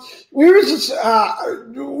 We were just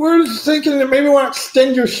thinking that maybe you want to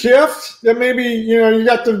extend your shift. That maybe you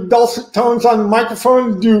got the dulcet tones on the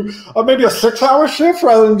microphone. Do maybe a 6-hour shift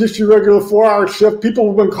rather than just your regular 4-hour shift. People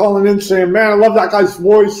have been calling in saying, "Man, I love that guy's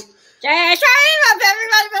voice."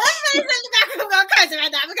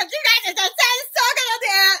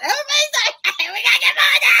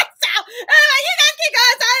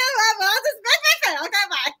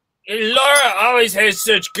 Laura always has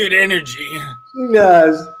such good energy. She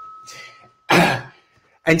does.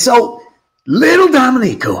 And so little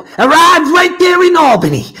Dominico arrived right there in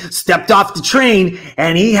Albany, stepped off the train,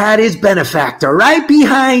 and he had his benefactor right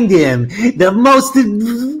behind him, the most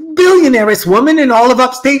billionairest woman in all of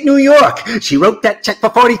upstate New York. She wrote that check for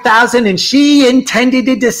 $40,000, and she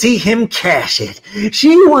intended to see him cash it.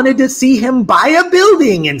 She wanted to see him buy a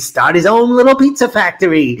building and start his own little pizza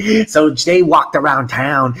factory. So they walked around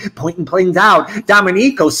town, pointing things out.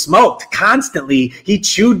 Dominico smoked constantly. He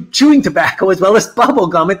chewing tobacco as well as bubble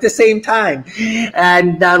gum at the same time.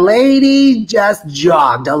 And the lady just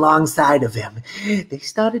jogged alongside of him. They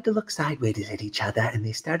started to look sideways at each other, and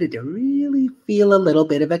they started to really feel a little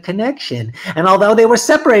bit of a connection. And although they were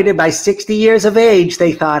separated by 60 years of age,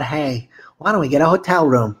 they thought, hey, why don't we get a hotel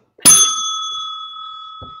room?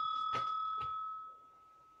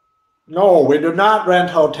 No, we do not rent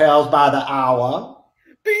hotels by the hour.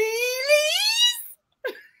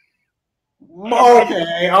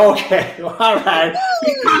 Okay, all right.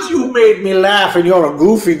 Because you made me laugh and you're a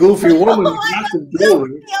goofy woman. I'm a goofy old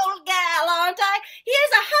gal, aren't I?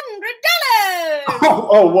 Here's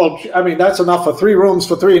 $100. Well, I mean, that's enough for 3 rooms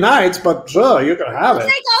for 3 nights, but sure, you can have it.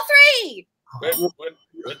 Take all 3.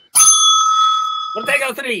 We'll take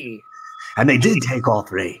all 3. And they did take all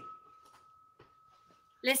 3.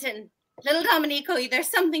 Listen, little Dominico, there's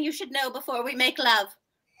something you should know before we make love.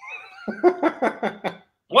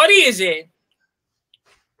 What is it?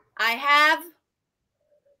 I have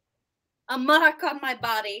a mark on my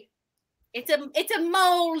body. It's a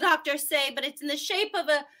mole, doctors say, but it's in the shape of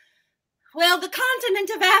the continent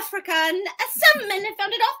of Africa, and some men have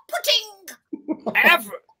found it off-putting.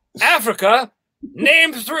 Africa?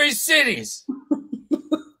 Name 3 cities.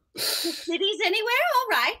 Cities anywhere? All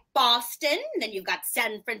right. Boston, then you've got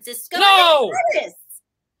San Francisco. No!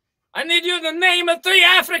 I need you to name 3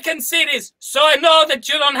 African cities so I know that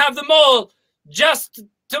you don't have them all, just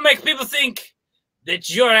to make people think that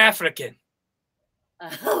you're African.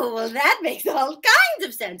 Oh, well, that makes all kinds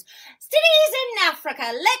of sense. Cities in Africa.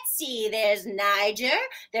 Let's see. There's Niger,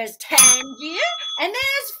 there's Tangier, and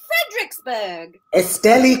there's Fredericksburg.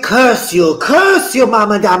 Estelle, curse you,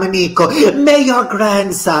 Mama Dominico. May your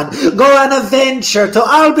grandson go on a venture to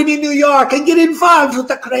Albany, New York and get involved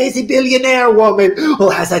with a crazy billionaire woman who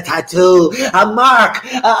has a tattoo, a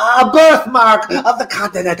birthmark of the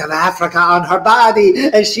continent of Africa on her body,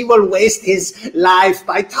 and she will waste his life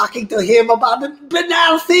by talking to him about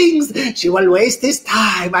banal things. She will waste his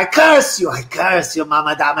time. I curse you,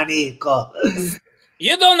 Mama Dominico.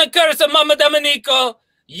 You don't curse Mama Dominico.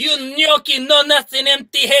 You gnocchi, no-nothing,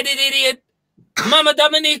 empty-headed idiot. Mama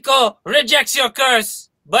Dominico rejects your curse,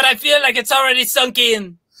 but I feel like it's already sunk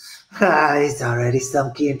in. It's already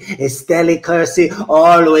sunk in. Estelle Cursi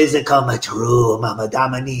always come true, Mama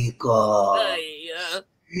Dominico.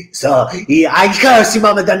 So, I curse you,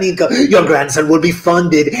 Mama Dominico. Your grandson will be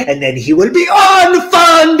funded, and then he will be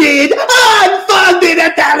unfunded! Unfunded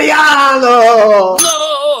Italiano!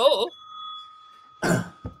 No!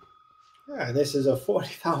 This is a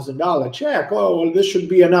 $40,000 check. Oh, well, this should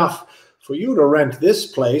be enough for you to rent this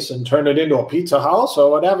place and turn it into a pizza house or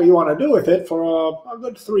whatever you want to do with it for a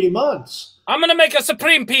good 3 months. I'm going to make a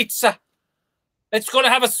supreme pizza. It's going to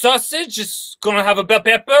have a sausage. It's going to have a bell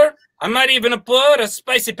pepper. I might even put a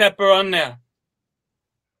spicy pepper on there.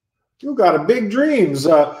 You got big dreams.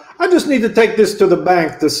 I just need to take this to the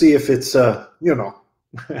bank to see if it's,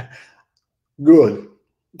 good.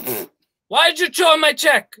 Why'd you chew on my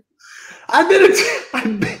check? I bid it.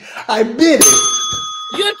 I bid it.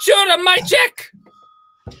 You chewed on my check.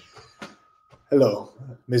 Hello,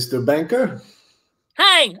 Mr. Banker.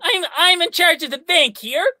 Hi, I'm in charge of the bank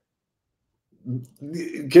here.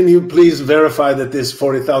 Can you please verify that this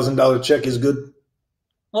 $40,000 check is good?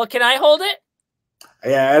 Well, can I hold it?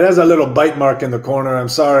 Yeah, it has a little bite mark in the corner. I'm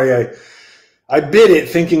sorry. I bid it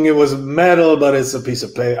thinking it was metal, but it's a piece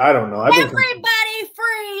of paper. I don't know. Everybody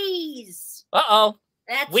freeze! Uh-oh.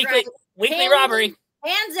 That's Weekly right. robbery.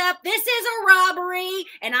 Hands up. This is a robbery,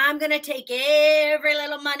 and I'm going to take every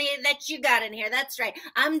little money that you got in here. That's right.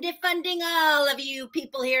 I'm defunding all of you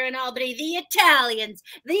people here in Albany, the Italians,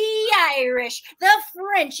 the Irish, the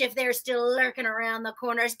French, if they're still lurking around the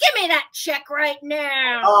corners. Give me that check right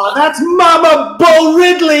now. Oh, that's Mama Bo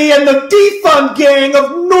Ridley and the defund gang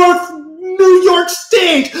of North New York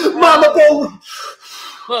State. Mama Bo.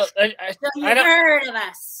 Well, So you heard of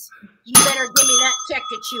us. You better give me that check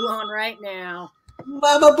to chew on right now.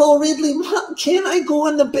 Mama Bo Ridley, can I go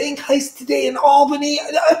on the bank heist today in Albany?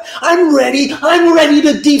 I'm ready. I'm ready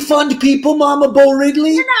to defund people, Mama Bo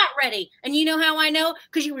Ridley. You're not ready. And you know how I know?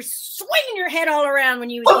 Because you were swinging your head all around when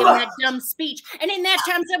you was giving that dumb speech. And in that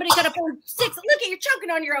time, somebody got up on 6. Look, you're choking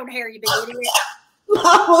on your own hair, you big idiot.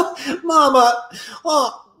 Mama.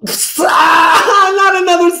 Oh, not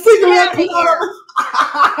another cigarette.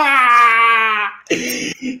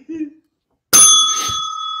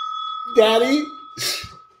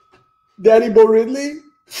 Daddy Bo Ridley?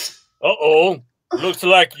 Uh-oh. Looks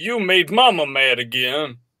like you made Mama mad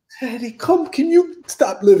again. Daddy, can you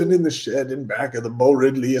stop living in the shed in back of the Bo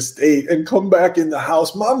Ridley estate and come back in the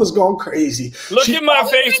house? Mama's gone crazy. Look at my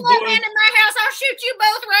face, boy. boy. In my house, I'll shoot you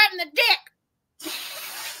both right in the dick.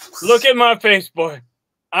 Look at my face, boy.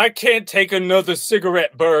 I can't take another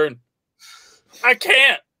cigarette burn. I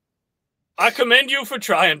can't. I commend you for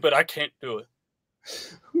trying, but I can't do it.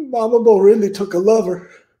 Mama Bo Ridley took a lover.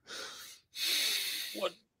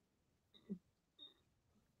 What?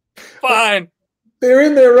 Fine. They're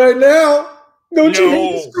in there right now. Don't you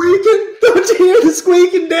hear the squeaking? Don't you hear the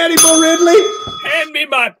squeaking, Daddy Bo Ridley? Hand me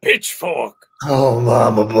my pitchfork. Oh,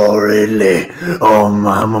 Mama Bo Ridley. Oh,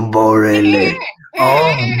 Mama Bo Ridley.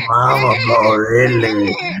 Oh, Mama Bo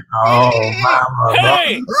Ridley. Oh, Mama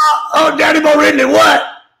Hey! Oh, Daddy Bo Ridley, what?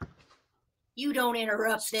 You don't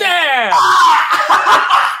interrupt them. Stab!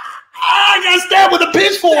 I got stabbed with a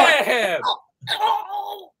pitchfork. Stab!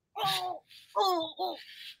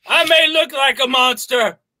 I may look like a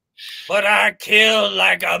monster, but I kill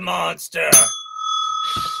like a monster.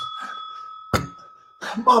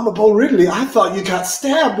 Mama Bo Ridley, I thought you got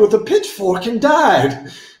stabbed with a pitchfork and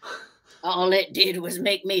died. All it did was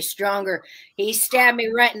make me stronger. He stabbed me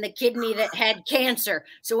right in the kidney that had cancer.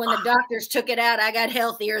 So when the doctors took it out, I got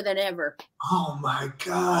healthier than ever. Oh my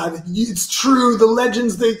God. It's true. The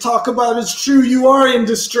legends they talk about is true. You are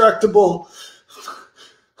indestructible.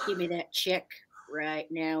 Give me that check right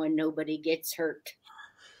now and nobody gets hurt.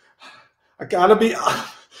 I gotta be...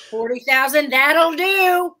 40,000, that'll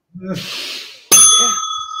do.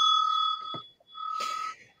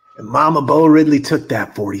 And Mama Bo Ridley took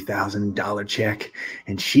that $40,000 check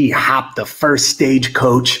and she hopped the first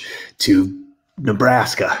stagecoach to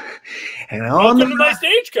Nebraska. And on Welcome to my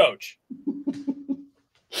stagecoach.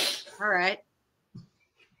 All right.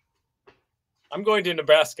 I'm going to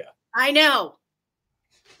Nebraska. I know.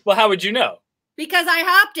 Well, how would you know? Because I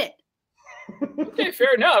hopped it. Okay,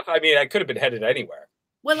 fair enough. I mean, I could have been headed anywhere.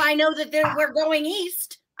 Well, I know that we're going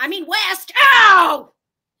east. I mean, west. Ow!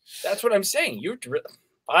 That's what I'm saying. You're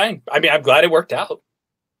fine. I mean, I'm glad it worked out.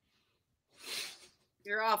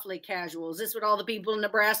 You're awfully casual. Is this what all the people in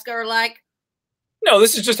Nebraska are like? No,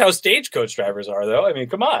 this is just how stagecoach drivers are, though. I mean,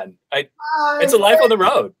 come on. It's a life on the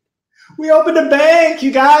road. We opened a bank,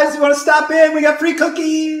 you guys. You want to stop in? We got free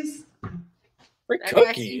cookies. Free That guy seemed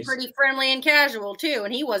cookies. pretty friendly and casual, too,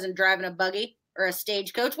 and he wasn't driving a buggy or a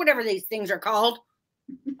stagecoach, whatever these things are called.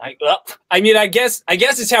 I guess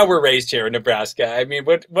it's how we're raised here in Nebraska. I mean,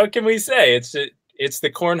 what can we say? It's the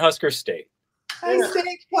Cornhusker state. Hey,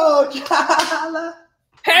 stagecoach.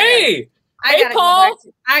 Hey, Paul. Paul.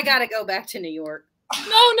 I gotta go back to New York.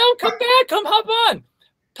 No, come back. Come hop on.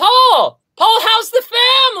 Paul, how's the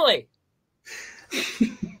family?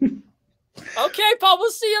 Okay, Paul,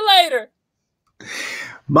 we'll see you later.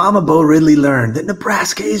 Mama Bo Ridley learned that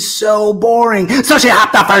Nebraska is so boring, so she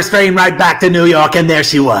hopped off our train right back to New York, and there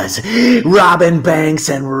she was, robbing banks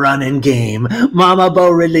and running game. Mama Bo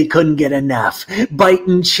Ridley couldn't get enough,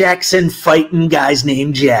 biting checks and fighting guys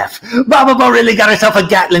named Jeff. Mama Bo Ridley got herself a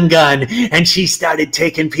Gatling gun, and she started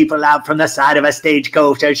taking people out from the side of a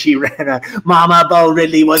stagecoach as she ran her. Mama Bo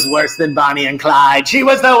Ridley was worse than Bonnie and Clyde. She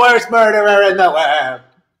was the worst murderer in the world.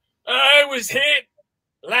 I was hit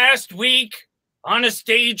last week on a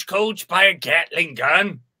stagecoach by a Gatling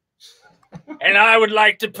gun, and I would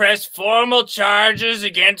like to press formal charges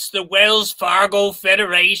against the Wells Fargo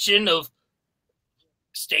Federation of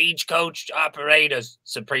Stagecoach Operators,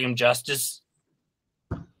 Supreme Justice.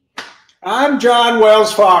 I'm John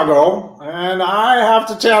Wells Fargo, and I have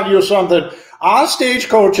to tell you something. Our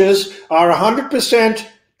stagecoaches are 100%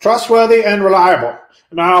 trustworthy and reliable.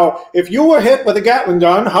 Now, if you were hit with a Gatling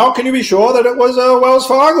gun, how can you be sure that it was a Wells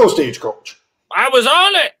Fargo stagecoach? I was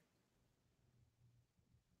on it.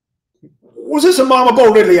 Was this a Mama Bo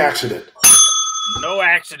Ridley accident? No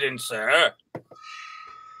accident, sir.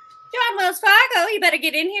 John Wells Fargo, you better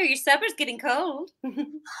get in here. Your supper's getting cold.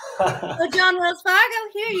 Oh, John Wells Fargo,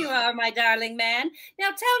 here you are, my darling man.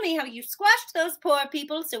 Now tell me how you squashed those poor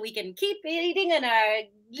people so we can keep eating in our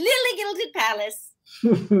lily gilded palace.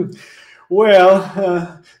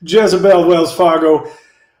 Well, Jezebel Wells Fargo,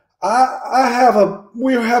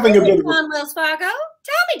 we're having a bit of John Wells Fargo?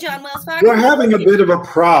 Tell me, John Wells Fargo. We're having a bit of a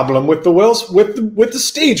problem with the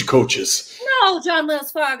stagecoaches. No, John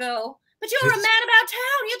Wells Fargo. But you're a man about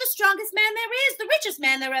town. You're the strongest man there is, the richest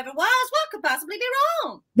man there ever was. What could possibly be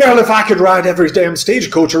wrong? Well, if I could ride every damn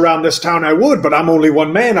stagecoach around this town, I would, but I'm only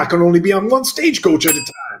one man. I can only be on one stagecoach at a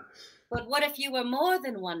time. But what if you were more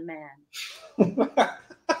than one man?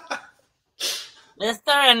 Mr.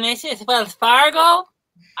 and Mrs. Wells Fargo,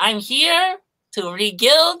 I'm here to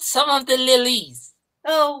regild some of the lilies.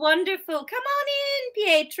 Oh, wonderful. Come on in,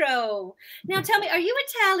 Pietro. Now tell me, are you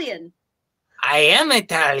Italian? I am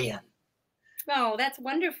Italian. Oh, that's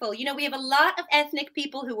wonderful. You know, we have a lot of ethnic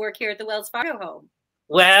people who work here at the Wells Fargo home.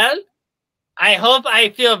 Well, I hope I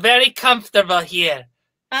feel very comfortable here.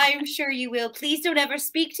 I'm sure you will. Please don't ever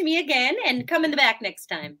speak to me again, and come in the back next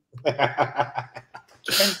time.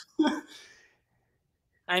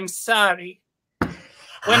 I'm sorry.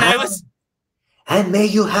 When I was... And may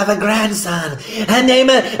you have a grandson, and name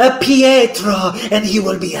a Pietro, and he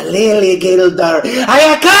will be a lily gilder.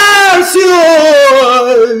 I curse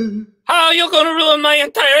you! How are you going to ruin my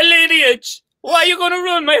entire lineage? Why are you going to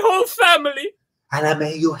ruin my whole family? And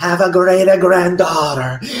may you have a greater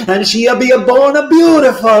granddaughter, and she'll be born a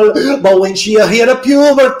beautiful, but when she'll hit a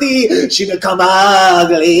puberty, she become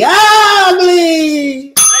ugly,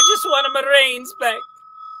 ugly! I just want my reins back.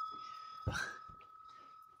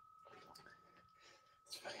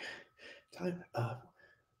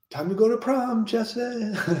 Time to go to prom, Jesse.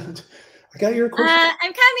 I got your question.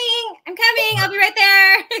 I'm coming. I'll be right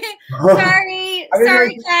there.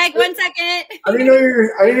 Sorry, Tag. 1 second. I didn't know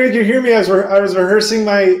you hear me. I was rehearsing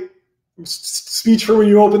my speech for when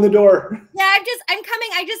you open the door. Yeah, I'm coming.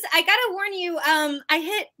 I gotta warn you. I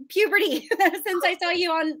hit puberty since I saw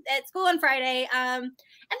you at school on Friday. And things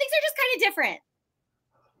are just kind of different.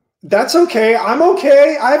 That's okay. I'm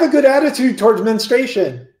okay. I have a good attitude towards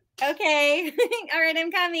menstruation. Okay. All right,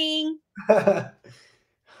 I'm coming.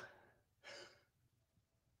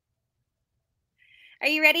 Are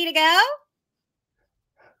you ready to go?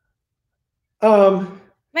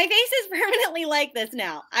 My face is permanently like this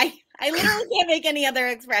now. I literally can't make any other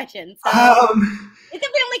expression. So it's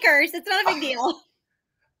a family curse. It's not a big deal.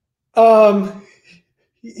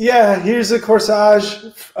 Yeah, here's the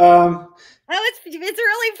corsage. Oh, it's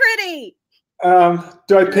really pretty.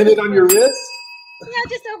 Do I pin it on your wrist? Yeah,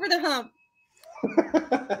 just over the hump.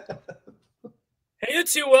 Hey, you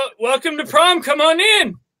two, welcome to prom. Come on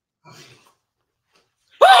in.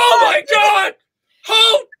 Oh my God!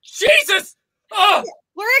 Oh Jesus! Oh,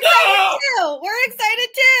 We're excited too. We're excited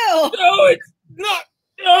too. no, it's not.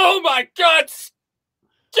 Oh my God!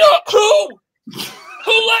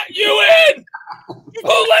 Who let you in?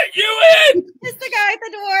 Who let you in? It's the guy at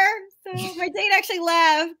the door. So my date actually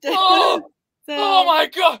left. Oh, So, oh my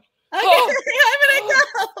God! okay, Oh. I'm gonna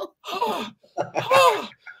go. Oh,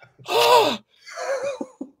 oh,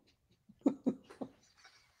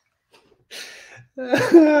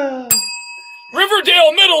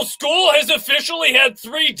 Riverdale Middle School has officially had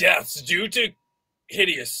 3 deaths due to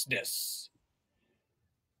hideousness.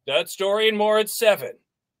 That story and more at 7.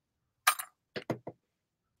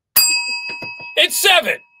 It's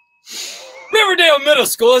 7! Riverdale Middle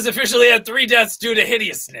School has officially had 3 deaths due to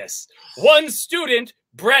hideousness. One student,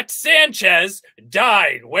 Brett Sanchez,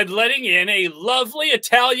 died when letting in a lovely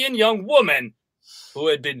Italian young woman who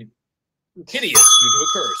had been hideous due to a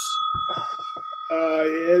curse.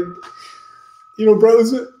 And you know, Brett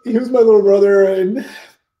was my little brother, and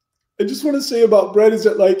I just want to say about Brett is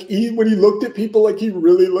that like when he looked at people, like he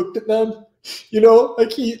really looked at them. You know,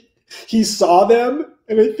 like he saw them,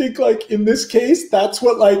 and I think like in this case, that's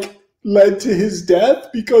what like led to his death,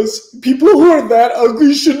 because people who are that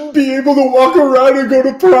ugly shouldn't be able to walk around and go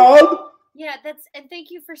to prom. Yeah, and thank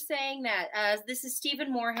you for saying that. This is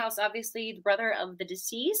Stephen Morehouse, obviously the brother of the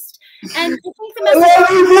deceased, and I think the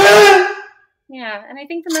message. Yeah, and I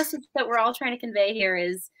think the message that we're all trying to convey here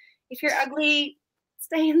is, if you're ugly,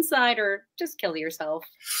 stay inside or just kill yourself.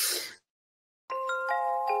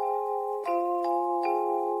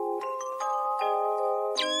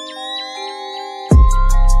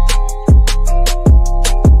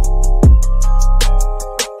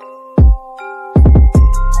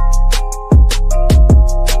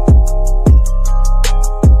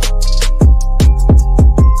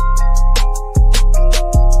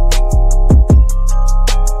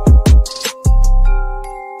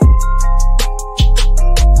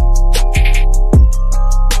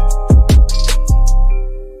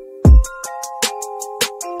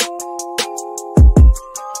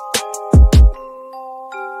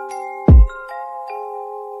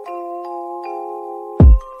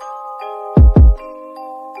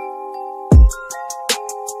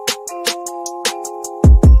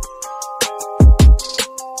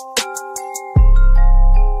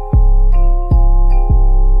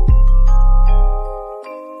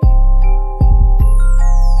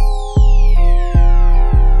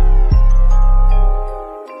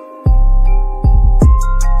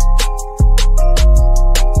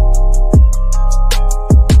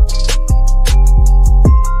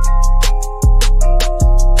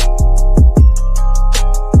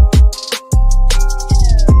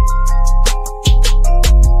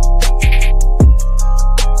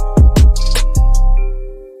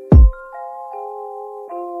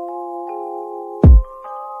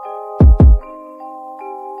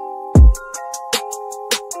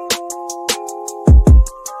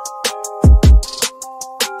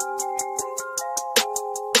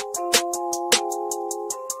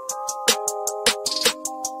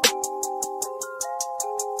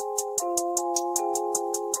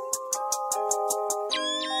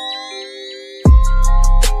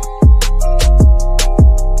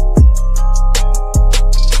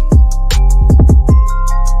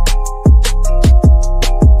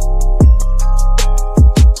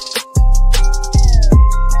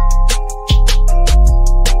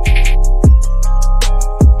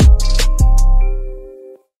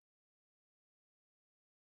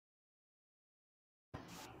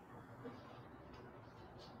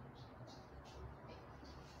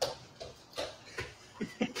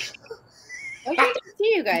 Okay,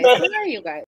 see you guys. Where are you guys?